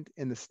the agent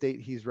in the state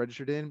he's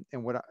registered in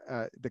and what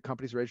the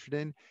company's registered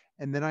in.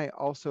 And then I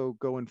also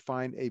go and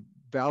find a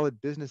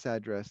valid business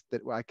address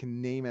that I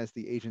can name as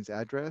the agent's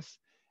address.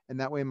 And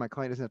that way my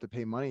client doesn't have to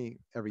pay money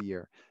every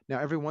year. Now,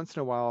 every once in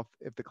a while,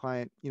 if the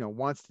client,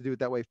 wants to do it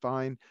that way,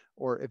 fine.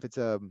 Or if it's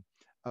an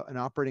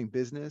operating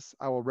business,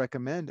 I will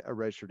recommend a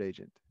registered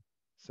agent.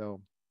 So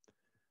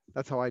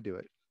that's how I do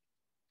it.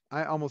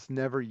 I almost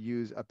never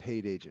use a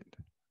paid agent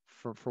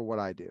for what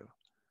I do.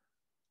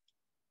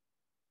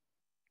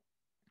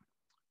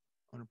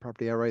 On a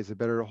property outright, is it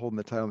better holding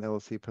the title in the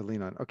LLC, put a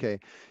lien on? Okay,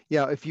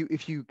 yeah. If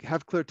you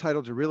have clear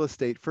title to real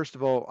estate, first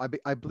of all,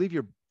 I believe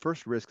your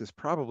first risk is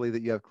probably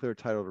that you have clear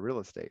title to real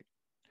estate.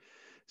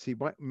 So you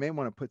may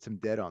want to put some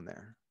debt on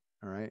there.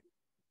 All right,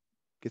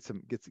 get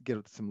some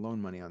loan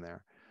money on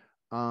there.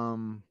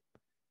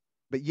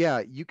 But yeah,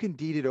 you can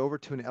deed it over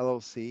to an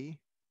LLC.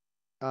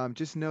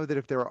 Just know that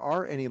if there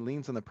are any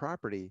liens on the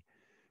property,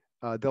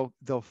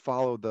 they'll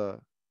follow the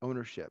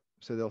ownership,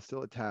 so they'll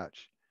still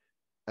attach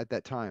at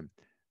that time.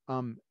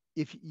 Um,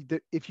 if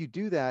you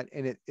do that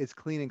and it's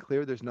clean and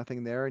clear, there's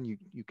nothing there, and you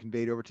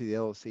convey it over to the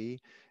LLC,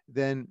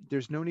 then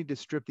there's no need to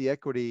strip the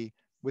equity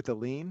with a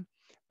lien.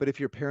 But if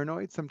you're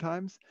paranoid,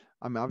 sometimes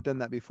I've done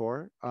that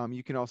before.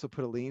 You can also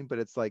put a lien, but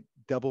it's like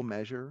double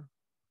measure.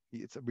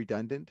 It's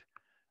redundant.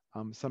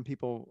 Some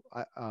people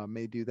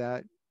may do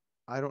that.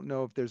 I don't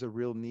know if there's a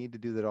real need to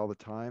do that all the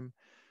time.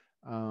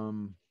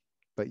 Um,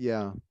 but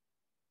yeah,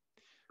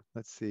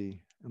 let's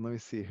see. And let me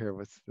see here.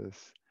 What's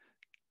this?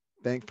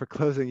 Bank for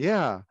closing.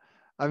 Yeah.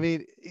 I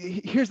mean,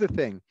 here's the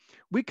thing.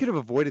 We could have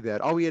avoided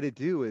that. All we had to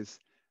do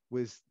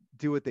was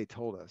do what they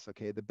told us.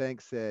 Okay. The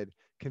bank said,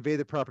 convey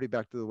the property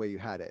back to the way you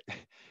had it.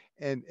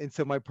 And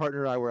so my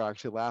partner and I were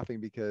actually laughing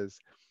because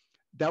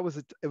that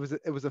was it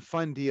was a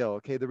fun deal.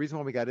 Okay. The reason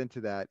why we got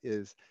into that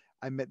is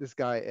I met this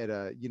guy at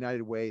a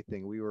United Way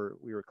thing. We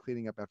were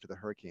cleaning up after the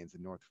hurricanes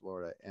in North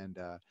Florida,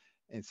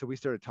 and so we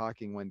started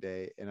talking one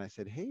day, and I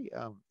said, "Hey,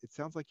 it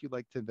sounds like you'd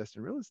like to invest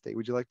in real estate.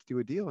 Would you like to do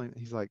a deal?" And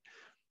he's like,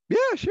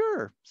 "Yeah,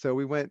 sure." So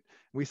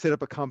we set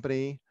up a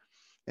company,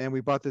 and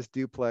we bought this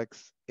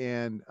duplex,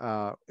 and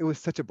it was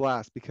such a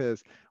blast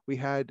because we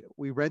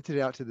rented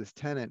it out to this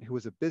tenant who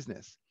was a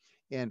business,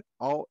 and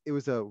all it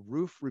was a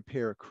roof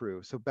repair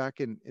crew. So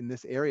back in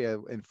this area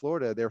in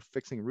Florida, they're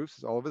fixing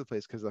roofs all over the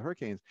place because of the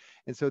hurricanes,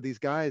 and so these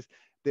guys,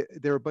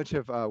 they were a bunch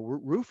of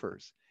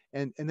roofers,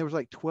 and there was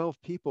like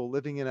 12 people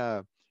living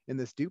in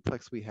this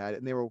duplex we had,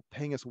 and they were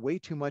paying us way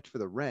too much for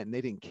the rent, and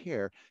they didn't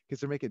care because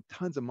they're making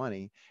tons of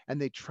money,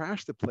 and they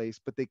trashed the place,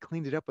 but they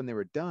cleaned it up when they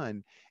were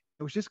done.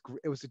 It was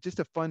just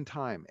a fun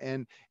time,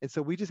 and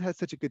so we just had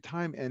such a good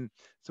time. And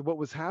so what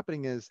was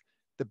happening is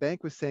the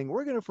bank was saying,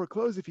 we're going to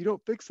foreclose if you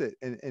don't fix it,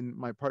 and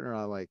my partner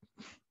and I like,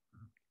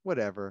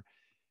 whatever,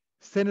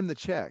 send them the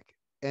check.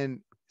 And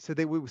so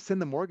they would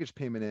send the mortgage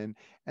payment in,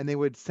 and they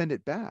would send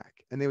it back,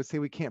 and they would say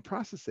we can't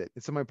process it.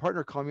 And so my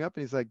partner called me up,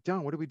 and he's like,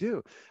 John, what do we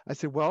do? I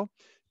said, well,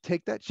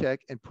 take that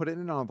check and put it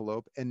in an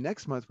envelope, and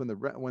next month when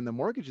the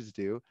mortgage is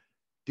due,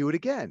 do it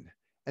again.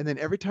 And then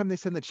every time they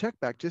send the check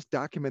back, just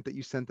document that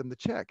you sent them the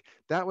check.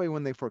 That way,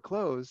 when they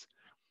foreclose,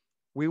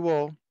 we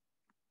will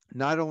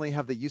not only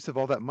have the use of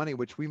all that money,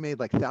 which we made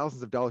like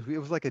thousands of dollars. It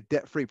was like a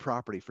debt-free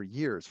property for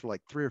years, for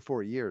like 3 or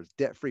 4 years,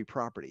 debt-free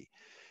property.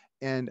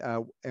 And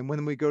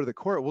when we go to the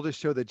court, we'll just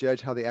show the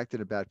judge how they acted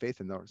in bad faith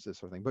and this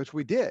sort of thing, which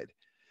we did.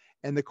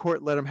 And the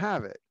court let them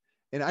have it.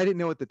 And I didn't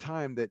know at the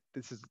time that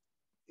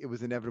it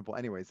was inevitable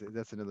anyways.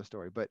 That's another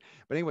story. But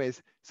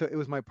anyways, so it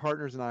was my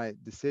partners and I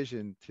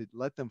decision to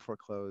let them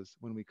foreclose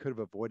when we could have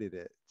avoided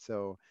it.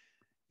 So,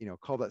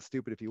 call that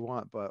stupid if you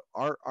want, but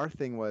our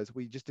thing was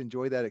we just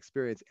enjoyed that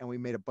experience, and we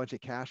made a bunch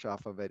of cash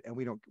off of it, and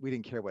we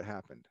didn't care what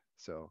happened.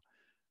 So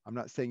I'm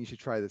not saying you should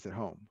try this at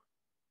home.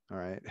 All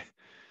right.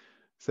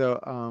 So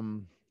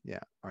yeah.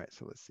 All right.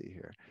 So let's see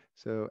here.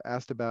 So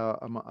asked about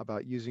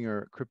using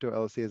our crypto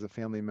LLC as a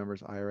family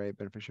member's IRA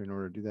beneficiary in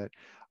order to do that.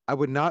 I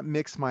would not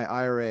mix my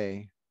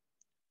IRA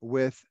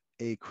with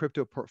a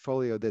crypto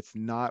portfolio that's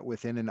not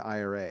within an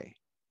IRA.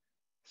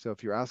 So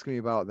if you're asking me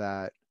about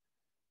that,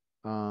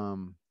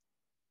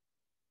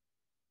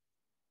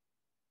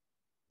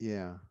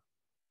 yeah,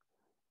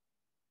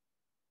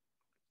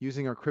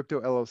 using our crypto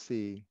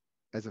LLC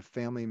as a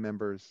family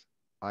member's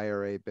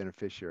IRA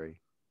beneficiary,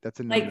 that's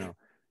a Like, no-no.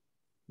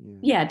 Yeah.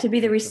 yeah, to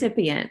be the Okay.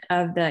 recipient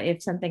of the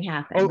if something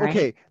happened, Oh, right?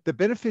 okay. The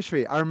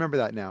beneficiary, I remember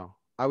that now.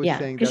 I was Yeah,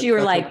 saying because you were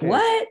that's like, okay.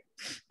 what?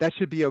 That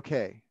should be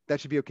okay. That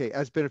should be okay.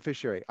 As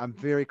beneficiary, I'm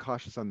very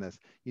cautious on this.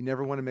 You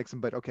never want to mix them,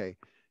 but okay.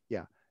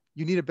 Yeah.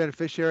 You need a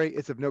beneficiary.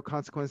 It's of no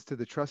consequence to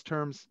the trust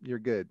terms. You're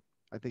good.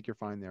 I think you're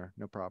fine there.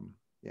 No problem.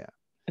 Yeah.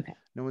 Okay.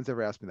 No one's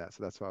ever asked me that.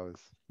 So that's why I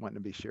was wanting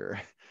to be sure.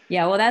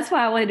 Yeah, well, that's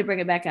why I wanted to bring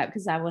it back up,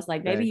 because I was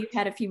like, maybe Thanks. you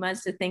had a few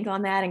months to think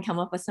on that and come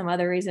up with some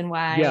other reason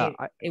Yeah.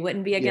 why it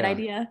wouldn't be a good Yeah.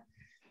 idea.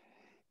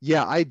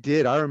 Yeah, I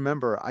did. I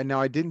remember.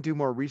 I didn't do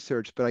more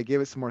research, but I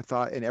gave it some more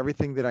thought, and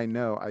everything that I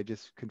know, I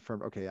just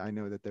confirmed, okay, I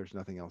know that there's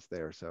nothing else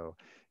there. So,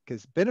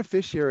 because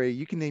beneficiary,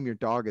 you can name your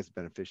dog as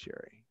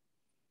beneficiary.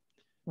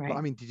 Well, Right.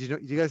 I mean, did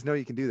you guys know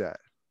you can do that?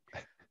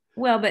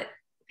 Well, but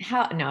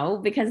how? No,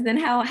 because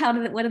then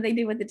what do they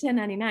do with the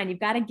 1099? You've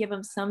got to give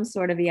them some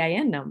sort of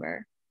EIN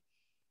number.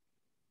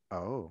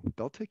 Oh,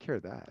 they'll take care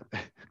of that.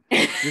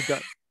 Your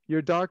dog,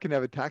 your dog can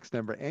have a tax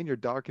number, and your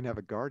dog can have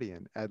a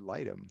guardian ad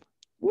litem.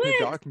 Your What?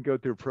 dog can go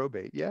through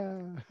probate. Yeah.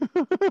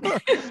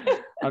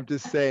 I'm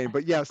just saying.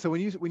 But yeah, so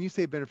when you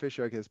say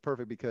beneficiary, okay, it's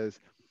perfect because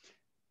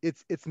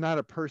it's not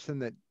a person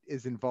that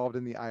is involved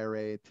in the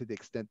IRA to the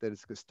extent that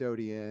it's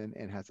custodian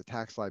and has a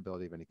tax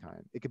liability of any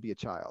kind. It could be a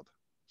child.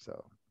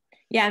 So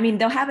Yeah, I mean,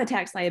 they'll have a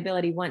tax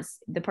liability once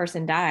the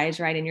person dies,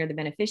 right? And you're the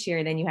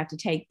beneficiary, then you have to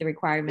take the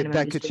required minimum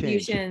that could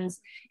change.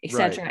 distributions, et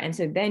Right. cetera. And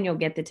so then you'll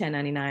get the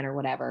 1099 or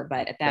whatever.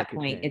 But at that could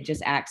point, it change.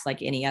 just acts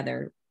like any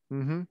other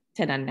Mm-hmm.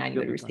 1099 you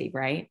You'll would be receive,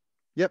 fine. right?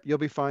 Yep, you'll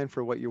be fine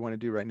for what you want to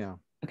do right now.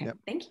 Okay, Yep.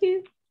 thank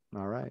you.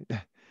 All right.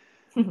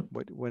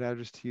 What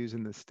address to use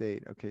in the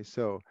state? Okay,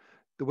 so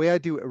the way I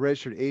do a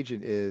registered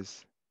agent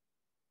is,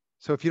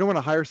 so if you don't want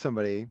to hire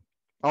somebody,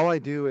 all I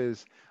do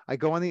is I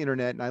go on the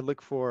internet and I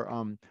look for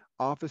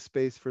office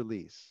space for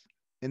lease.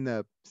 in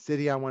the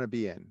city I want to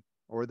be in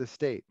or the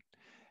state,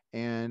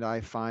 and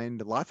I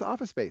find lots of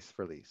office space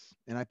for lease,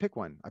 and I pick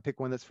one. I pick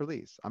one that's for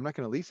lease. I'm not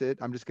going to lease it.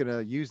 I'm just going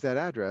to use that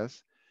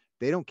address.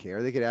 They don't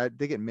care. They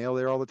get mail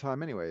there all the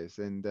time anyways,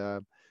 and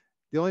the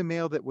only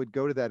mail that would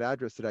go to that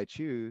address that I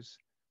choose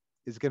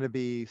is going to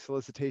be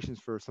solicitations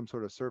for some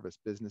sort of service,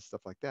 business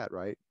stuff like that,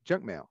 right?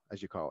 Junk mail,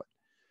 as you call it.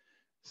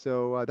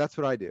 So that's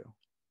what I do.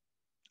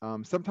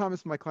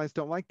 Sometimes my clients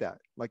don't like that,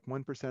 like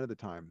 1% of the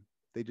time.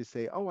 They just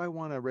say, oh, I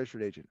want a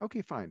registered agent.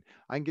 Okay, fine.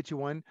 I can get you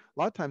one. A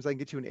lot of times I can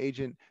get you an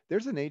agent.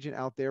 There's an agent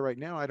out there right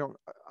now. I don't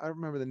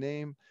remember the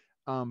name,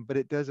 but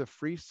it does a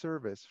free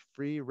service,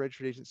 free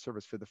registered agent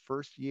service for the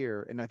first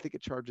year. And I think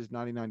it charges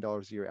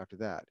 $99 a year after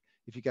that,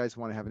 if you guys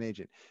want to have an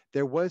agent.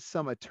 There was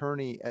some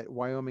attorney at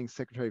Wyoming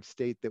Secretary of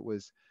State that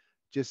was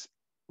just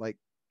like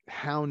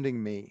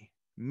hounding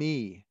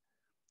me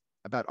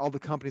about all the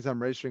companies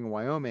I'm registering in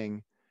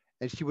Wyoming,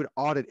 and she would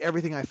audit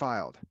everything I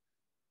filed.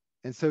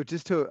 And so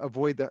just to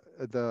avoid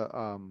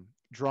the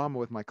drama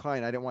with my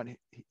client, I didn't want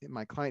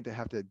my client to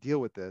have to deal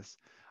with this.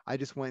 I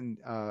just went and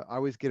I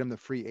always get him the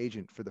free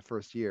agent for the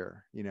first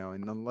year, and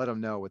then let him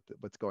know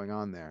what's going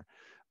on there.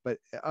 But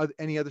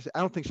any others,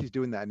 I don't think she's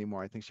doing that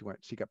anymore. I think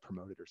she got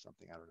promoted or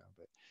something. I don't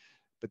know,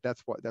 but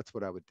that's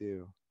what I would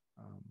do.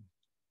 Um,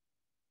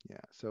 yeah.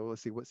 So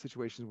let's see. What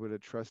situations would a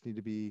trust need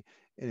to be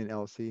in an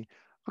LLC?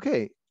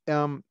 Okay.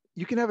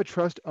 You can have a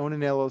trust own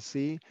an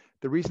LLC.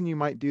 The reason you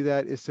might do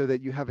that is so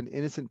that you have an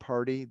innocent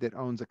party that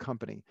owns a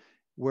company,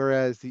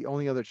 whereas the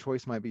only other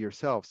choice might be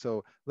yourself.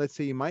 So let's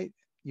say you might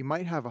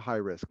have a high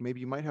risk.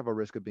 Maybe you might have a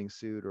risk of being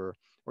sued, or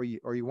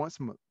you want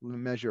some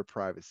measure of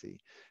privacy.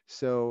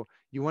 So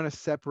you want to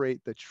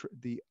separate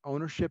the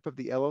ownership of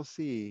the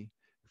LLC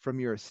from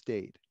your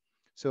estate.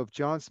 So if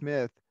John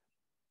Smith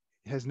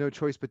has no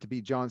choice but to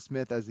be John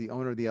Smith as the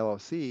owner of the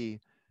LLC,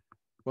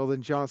 well,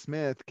 then John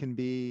Smith can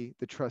be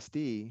the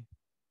trustee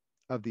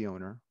of the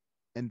owner.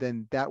 And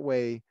then that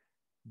way,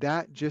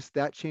 that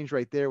change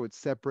right there would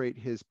separate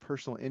his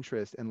personal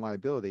interest and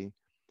liability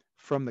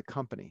from the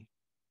company.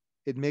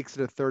 It makes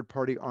it a third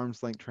party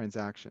arm's length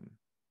transaction.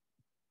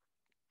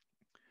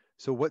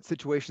 So what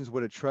situations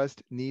would a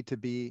trust need to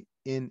be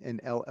in an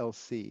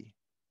LLC?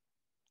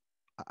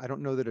 I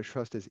don't know that a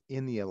trust is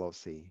in the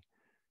LLC.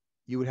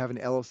 You would have an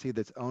LLC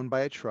that's owned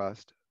by a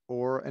trust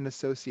or an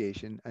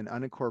association, an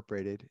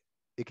unincorporated.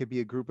 It could be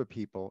a group of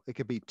people. It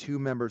could be two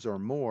members or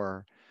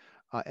more.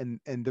 And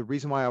the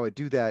reason why I would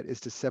do that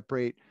is to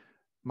separate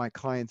my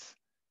client's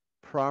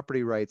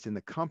property rights in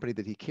the company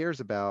that he cares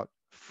about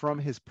from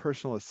his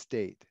personal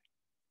estate.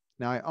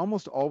 Now, I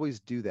almost always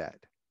do that.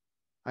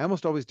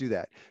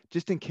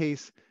 Just in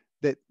case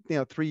that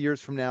 3 years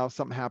from now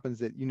something happens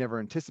that you never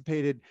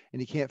anticipated and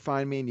you can't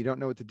find me and you don't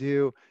know what to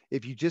do.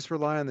 If you just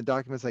rely on the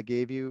documents I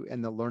gave you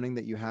and the learning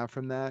that you have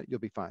from that, you'll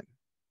be fine.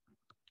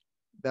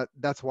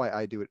 That's why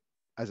I do it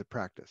as a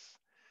practice.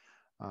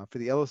 For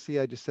the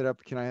LLC I just set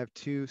up, can I have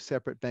two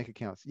separate bank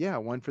accounts? Yeah,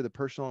 one for the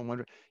personal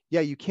and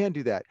yeah, you can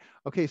do that.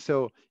 Okay,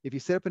 so if you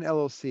set up an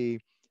LLC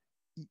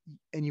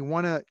and you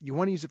want to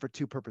use it for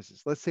two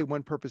purposes. Let's say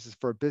one purpose is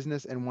for a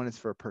business and one is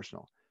for a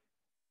personal.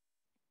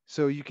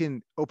 So you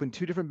can open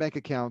two different bank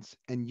accounts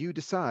and you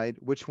decide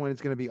which one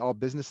is going to be all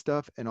business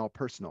stuff and all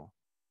personal.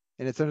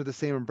 And it's under the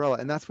same umbrella.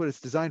 And that's what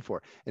it's designed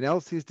for. An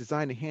LLC is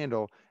designed to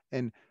handle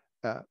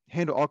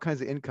all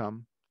kinds of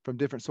income from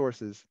different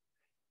sources.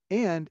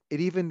 And it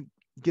even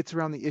gets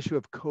around the issue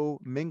of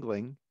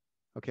commingling.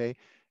 Okay.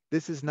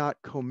 This is not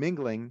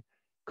commingling.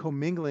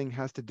 Commingling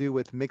has to do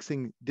with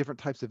mixing different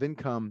types of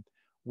income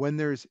when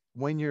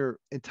you're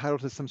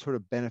entitled to some sort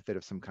of benefit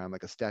of some kind,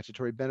 like a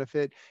statutory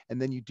benefit,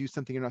 and then you do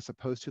something you're not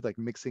supposed to, like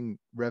mixing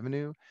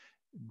revenue.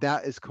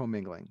 That is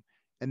commingling.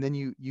 And then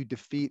you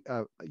defeat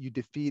a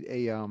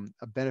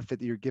benefit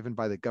that you're given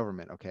by the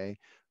government. Okay.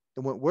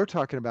 And what we're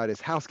talking about is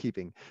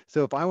housekeeping.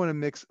 So if I want to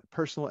mix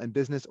personal and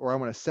business, or I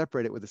want to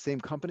separate it with the same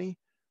company,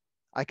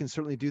 I can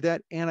certainly do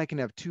that. And I can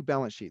have two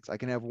balance sheets. I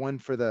can have one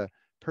for the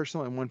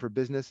personal and one for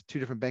business, two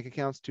different bank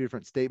accounts, two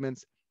different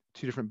statements,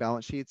 two different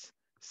balance sheets,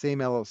 same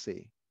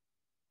LLC.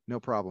 No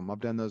problem. I've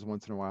done those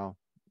once in a while.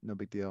 No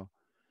big deal.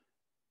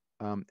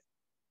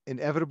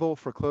 Inevitable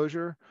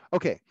foreclosure.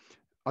 Okay.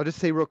 I'll just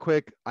say real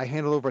quick, I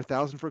handled over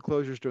 1,000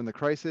 foreclosures during the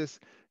crisis.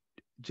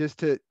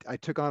 I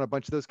took on a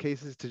bunch of those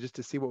cases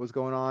to see what was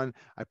going on.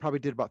 I probably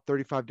did about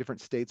 35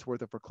 different states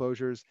worth of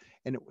foreclosures.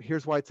 And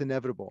here's why it's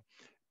inevitable.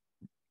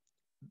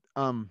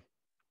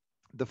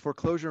 The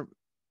foreclosure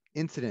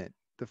incident,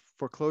 the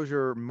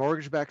foreclosure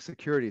mortgage-backed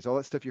securities, all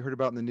that stuff you heard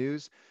about in the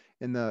news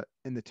in the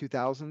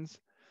 2000s,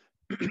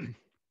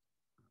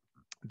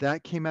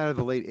 that came out of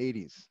the late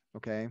 80s.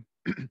 Okay.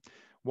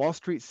 Wall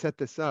Street set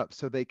this up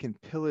so they can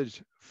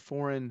pillage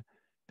foreign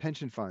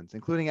pension funds,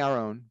 including our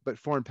own, but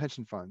foreign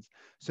pension funds.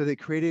 So they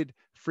created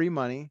free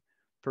money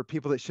for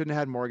people that shouldn't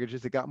have had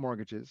mortgages, that got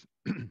mortgages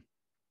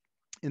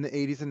in the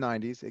 80s and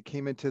 90s. It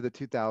came into the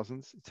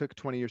 2000s. It took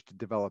 20 years to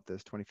develop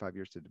this, 25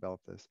 years to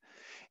develop this.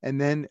 And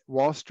then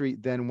Wall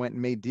Street then went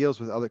and made deals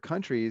with other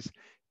countries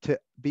to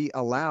be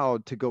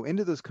allowed to go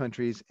into those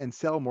countries and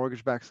sell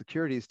mortgage-backed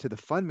securities to the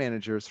fund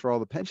managers for all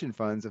the pension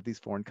funds of these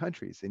foreign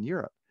countries in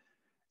Europe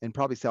and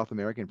probably South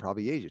America and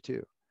probably Asia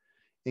too.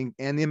 And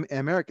the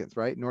Americans,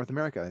 right? North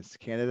America, it's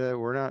Canada.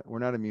 We're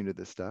not immune to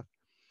this stuff.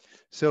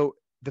 So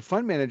the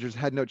fund managers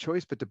had no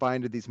choice but to buy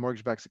into these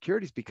mortgage-backed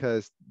securities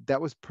because that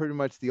was pretty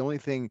much the only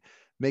thing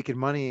making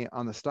money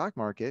on the stock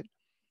market.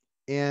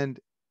 And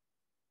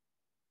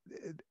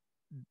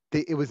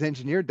it was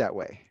engineered that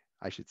way,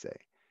 I should say.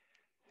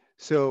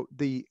 So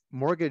the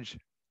mortgage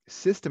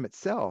system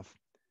itself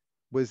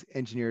was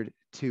engineered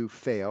to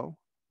fail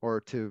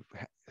or to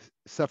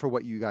suffer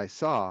what you guys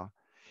saw.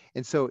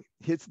 And so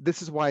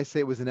this is why I say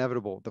it was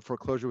inevitable. The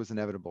foreclosure was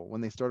inevitable.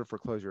 When they started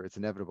foreclosure, it's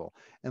inevitable.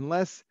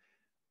 Unless,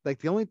 like,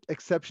 the only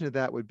exception to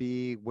that would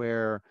be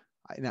where,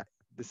 now,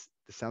 this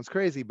sounds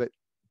crazy, but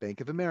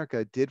Bank of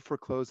America did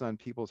foreclose on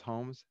people's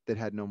homes that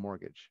had no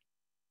mortgage.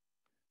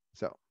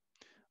 So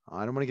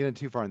I don't want to get into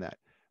too far on that.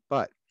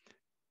 But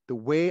the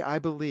way I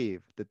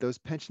believe that those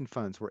pension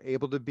funds were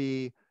able to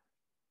be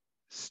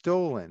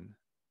stolen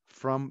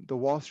from the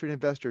Wall Street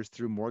investors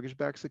through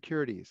mortgage-backed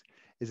securities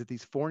is that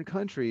these foreign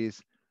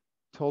countries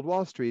told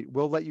Wall Street,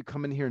 we'll let you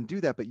come in here and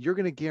do that, but you're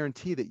going to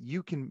guarantee that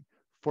you can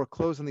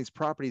foreclose on these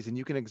properties and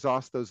you can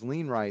exhaust those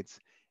lien rights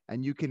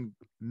and you can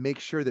make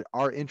sure that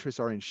our interests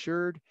are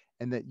insured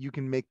and that you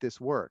can make this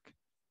work.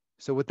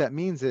 So what that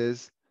means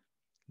is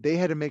they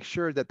had to make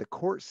sure that the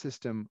court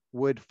system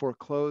would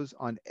foreclose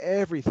on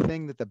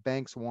everything that the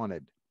banks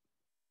wanted.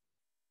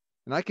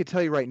 And I could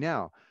tell you right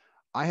now,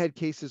 I had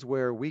cases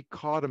where we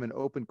caught them in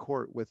open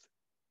court with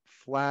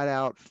flat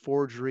out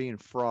forgery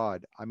and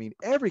fraud. I mean,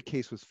 every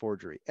case was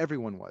forgery.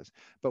 Everyone was.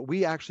 But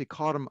we actually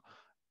caught them,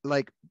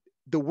 like,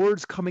 the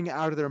words coming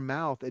out of their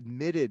mouth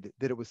admitted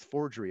that it was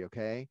forgery,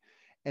 okay?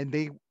 And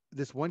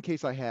this one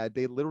case I had,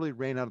 they literally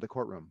ran out of the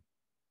courtroom.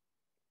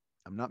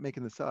 I'm not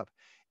making this up.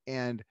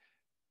 And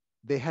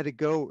they had to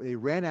go, they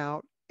ran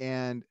out,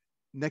 and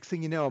next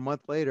thing you know, a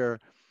month later,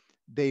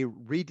 they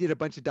redid a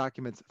bunch of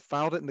documents,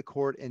 filed it in the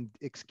court, and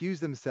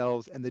excused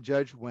themselves, and the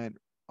judge went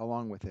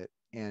along with it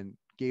and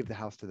gave the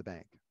house to the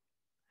bank.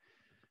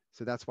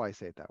 So that's why I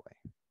say it that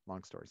way.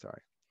 Long story,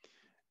 sorry.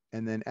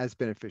 And then as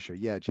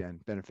beneficiary, yeah, Jen,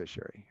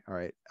 beneficiary. All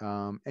right.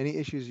 Any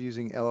issues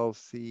using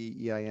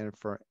LLC EIN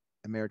for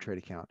Ameritrade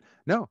account?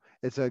 No,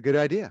 it's a good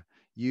idea.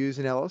 Use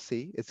an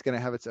LLC. It's going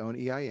to have its own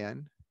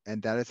EIN,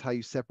 and that is how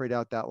you separate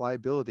out that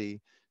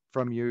liability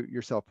from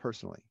yourself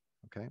personally.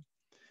 Okay.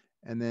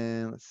 And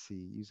then let's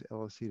see, use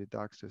LLC to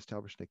docs to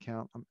establish an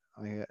account.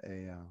 I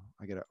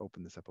got to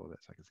open this up a little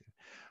bit so I can see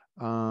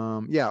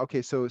it. Yeah,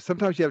 okay, so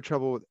sometimes you have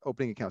trouble with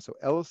opening accounts. So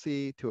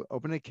LLC to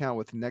open an account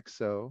with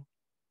Nexo,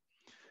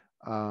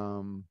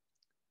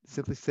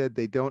 simply said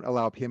they don't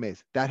allow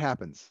PMAs. That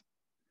happens.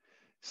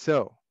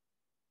 So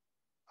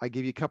I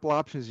give you a couple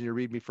options in your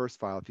Read Me First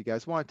file if you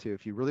guys want to.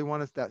 If you really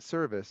want that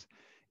service,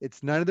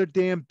 it's none of their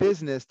damn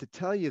business to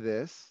tell you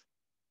this.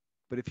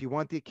 But if you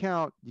want the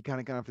account, you kind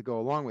of gonna have to go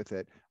along with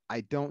it.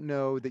 I don't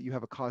know that you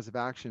have a cause of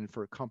action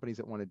for companies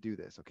that want to do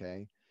this,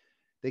 okay?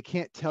 They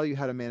can't tell you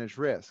how to manage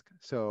risk.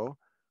 So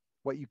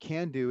what you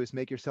can do is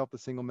make yourself the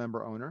single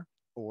member owner,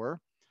 or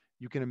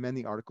you can amend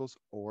the articles,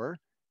 or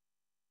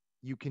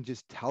you can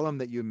just tell them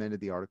that you amended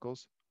the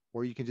articles,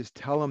 or you can just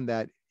tell them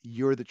that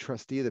you're the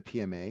trustee of the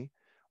PMA,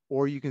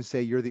 or you can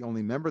say you're the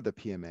only member of the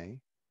PMA,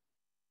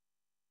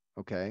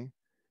 okay?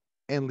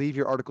 And leave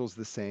your articles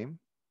the same.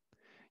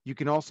 You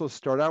can also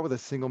start out with a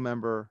single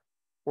member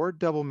or a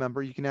double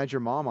member. You can add your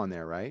mom on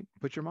there, right?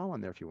 Put your mom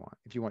on there if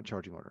you want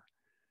charging order.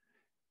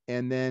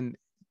 And then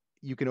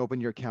you can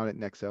open your account at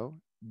Nexo.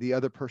 The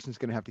other person's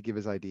going to have to give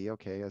his ID,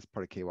 okay, as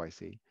part of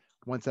KYC.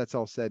 Once that's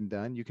all said and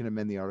done, you can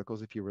amend the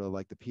articles if you really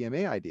like the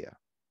PMA idea.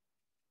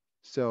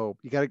 So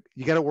you got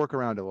to work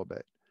around a little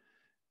bit.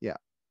 Yeah.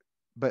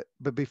 But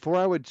before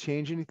I would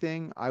change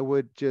anything, I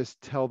would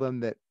just tell them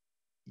that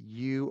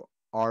you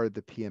are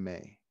the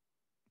PMA.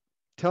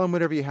 Tell them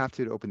whatever you have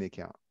to open the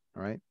account.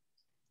 All right.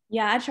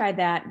 Yeah, I tried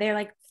that. They're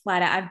like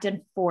flat out. I've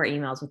done 4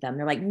 emails with them.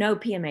 They're like, no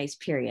PMAs,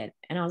 period.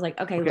 And I was like,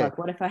 okay, look,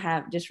 what if I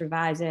have just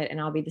revise it and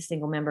I'll be the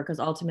single member? Because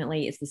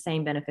ultimately it's the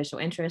same beneficial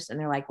interest. And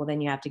they're like, well, then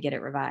you have to get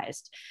it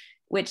revised,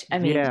 which I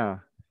mean, yeah,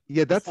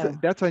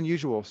 that's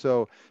unusual.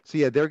 So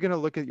yeah, they're going to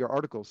look at your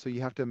articles. So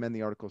you have to amend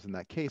the articles in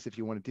that case if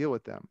you want to deal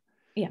with them.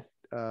 Yeah.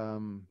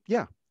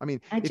 Yeah. I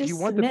mean, I just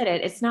submit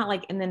it. It's not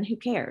like, and then who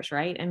cares,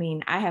 right? I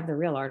mean, I have the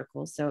real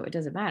articles, so it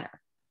doesn't matter.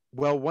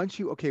 Well, once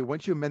you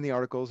amend the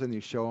articles and you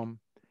show them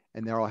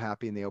and they're all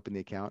happy and they open the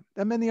account,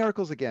 amend the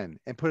articles again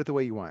and put it the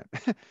way you want.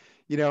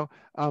 You know,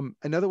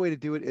 another way to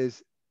do it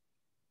is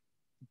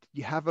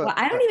you have well,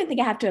 I don't even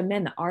think I have to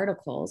amend the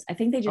articles. I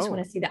think they just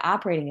want to see the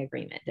operating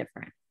agreement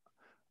different.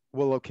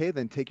 Well, okay,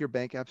 then take your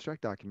bank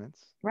abstract documents,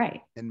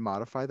 right, and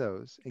modify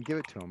those and give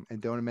it to them and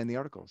don't amend the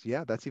articles.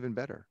 Yeah, that's even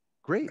better.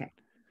 Great. Okay.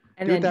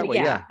 And do then, it that way.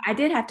 Yeah, I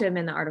did have to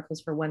amend the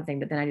articles for one thing,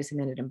 but then I just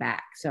amended them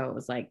back. So it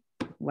was like,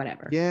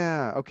 whatever.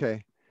 Yeah.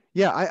 Okay.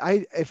 Yeah.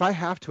 I if I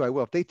have to, I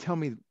will. If they tell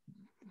me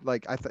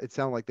like it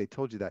sounded like they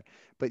told you that.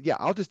 But yeah,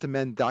 I'll just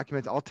amend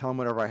documents. I'll tell them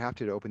whatever I have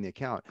to open the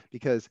account,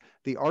 because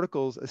the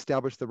articles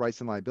establish the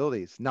rights and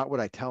liabilities, not what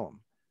I tell them.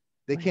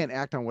 They Right. can't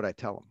act on what I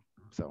tell them.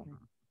 So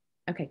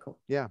Okay, cool.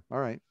 yeah, all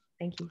right.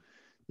 Thank you.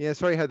 Yeah,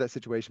 sorry I had that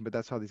situation, but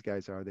that's how these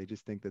guys are. They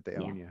just think that they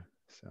Yeah. own you.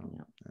 So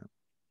Yeah. yeah.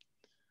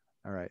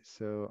 All right,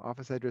 so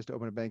office address to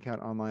open a bank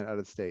account online out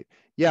of the state.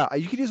 Yeah,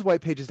 you can use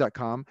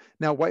whitepages.com.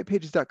 Now,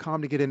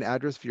 whitepages.com to get an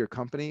address for your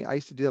company. I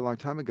used to do that a long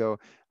time ago.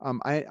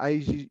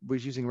 I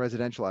was using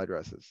residential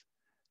addresses.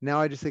 Now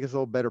I just think it's a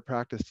little better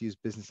practice to use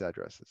business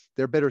addresses.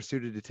 They're better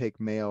suited to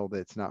take mail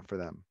that's not for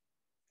them,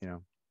 you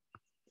know.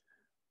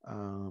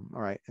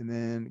 All right, and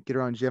then get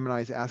around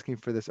Gemini is asking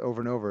for this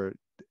over and over.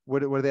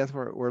 What are they asking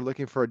for? We're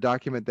looking for a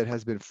document that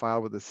has been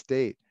filed with the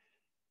state.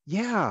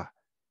 Yeah,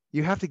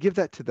 you have to give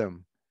that to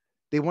them.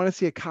 They want to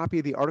see a copy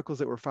of the articles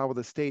that were filed with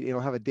the state.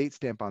 It'll have a date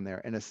stamp on there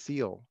and a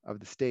seal of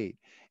the state.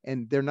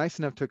 And they're nice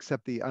enough to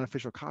accept the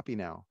unofficial copy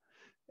now.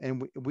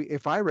 And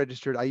if I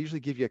registered, I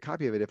usually give you a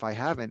copy of it. If I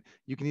haven't,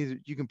 you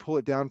can pull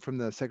it down from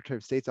the Secretary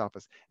of State's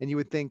office. And you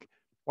would think,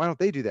 why don't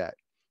they do that?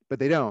 But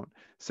they don't.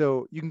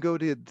 So you can go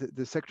to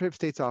the Secretary of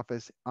State's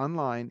office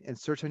online and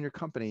search on your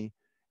company,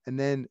 and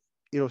then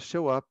it'll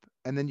show up,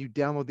 and then you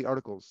download the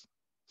articles.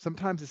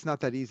 Sometimes it's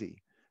not that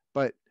easy,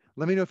 but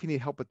let me know if you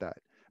need help with that.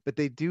 But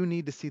they do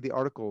need to see the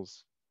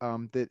articles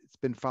that's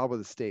been filed with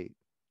the state.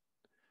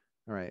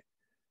 All right.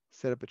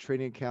 Set up a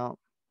trading account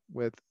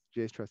with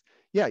Jay's Trust.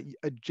 Yeah,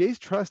 Jay's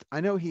Trust, I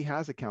know he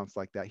has accounts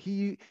like that.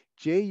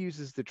 Jay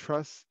uses the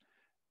trusts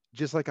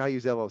just like I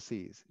use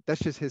LLCs.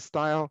 That's just his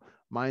style.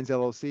 Mine's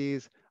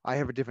LLCs. I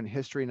have a different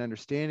history and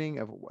understanding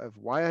of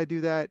why I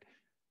do that,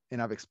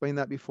 and I've explained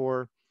that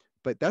before.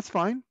 But that's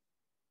fine.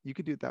 You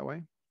could do it that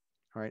way.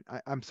 All right.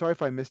 I'm sorry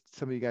if I missed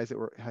some of you guys that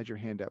had your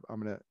hand up.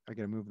 I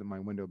gotta move my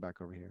window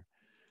back over here.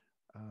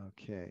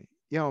 Okay.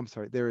 Yeah, I'm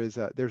sorry. There's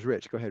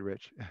Rich. Go ahead,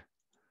 Rich.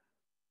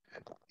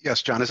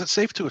 Yes, John, is it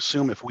safe to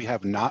assume if we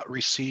have not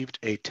received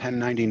a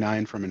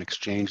 1099 from an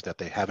exchange that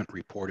they haven't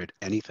reported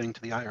anything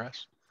to the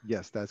IRS?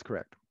 Yes, that's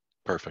correct.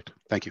 Perfect.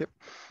 Thank you.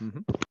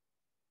 Yep.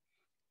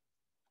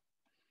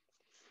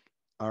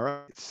 All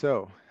right.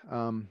 So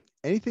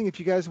anything, if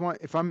you guys want,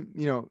 if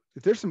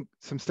there's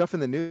some stuff in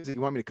the news that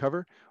you want me to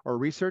cover or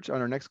research on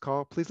our next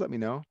call, please let me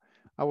know.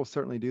 I will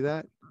certainly do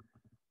that.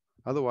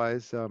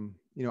 Otherwise,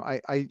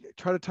 I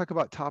try to talk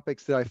about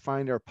topics that I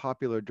find are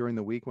popular during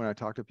the week when I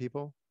talk to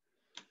people.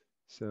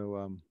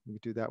 So we can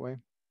do it that way.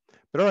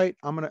 But all right,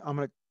 I'm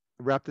gonna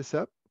wrap this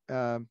up.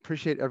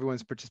 Appreciate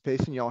everyone's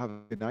participation. Y'all have a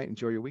good night.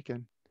 Enjoy your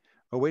weekend.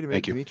 Oh, wait a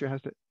minute. Thank you.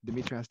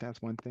 Demetra has to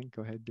ask one thing.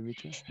 Go ahead,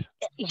 Demetra.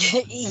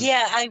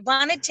 Yeah, I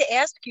wanted to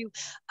ask you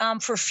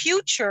for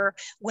future,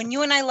 when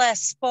you and I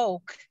last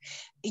spoke,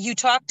 you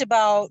talked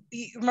about,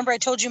 remember I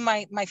told you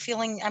my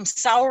feeling, I'm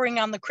souring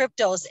on the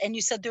cryptos, and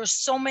you said there's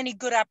so many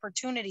good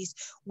opportunities.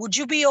 Would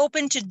you be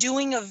open to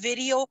doing a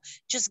video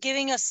just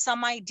giving us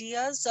some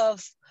ideas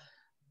of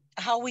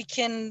how we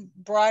can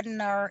broaden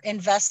our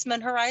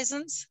investment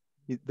horizons?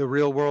 The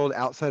real world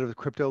outside of the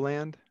crypto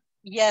land?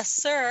 Yes,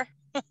 sir.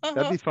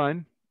 That'd be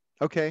fun.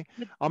 Okay,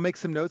 I'll make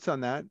some notes on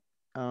that.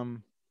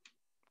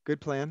 Good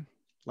plan.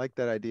 Like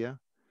that idea.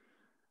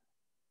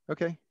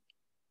 Okay.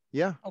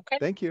 Yeah. Okay.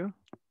 Thank you.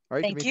 All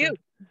right, Thank Demetra. you.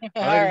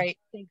 All Alrighty. right.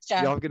 Thanks,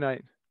 John. Y'all have a good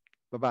night.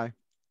 Bye-bye.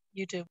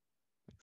 You too.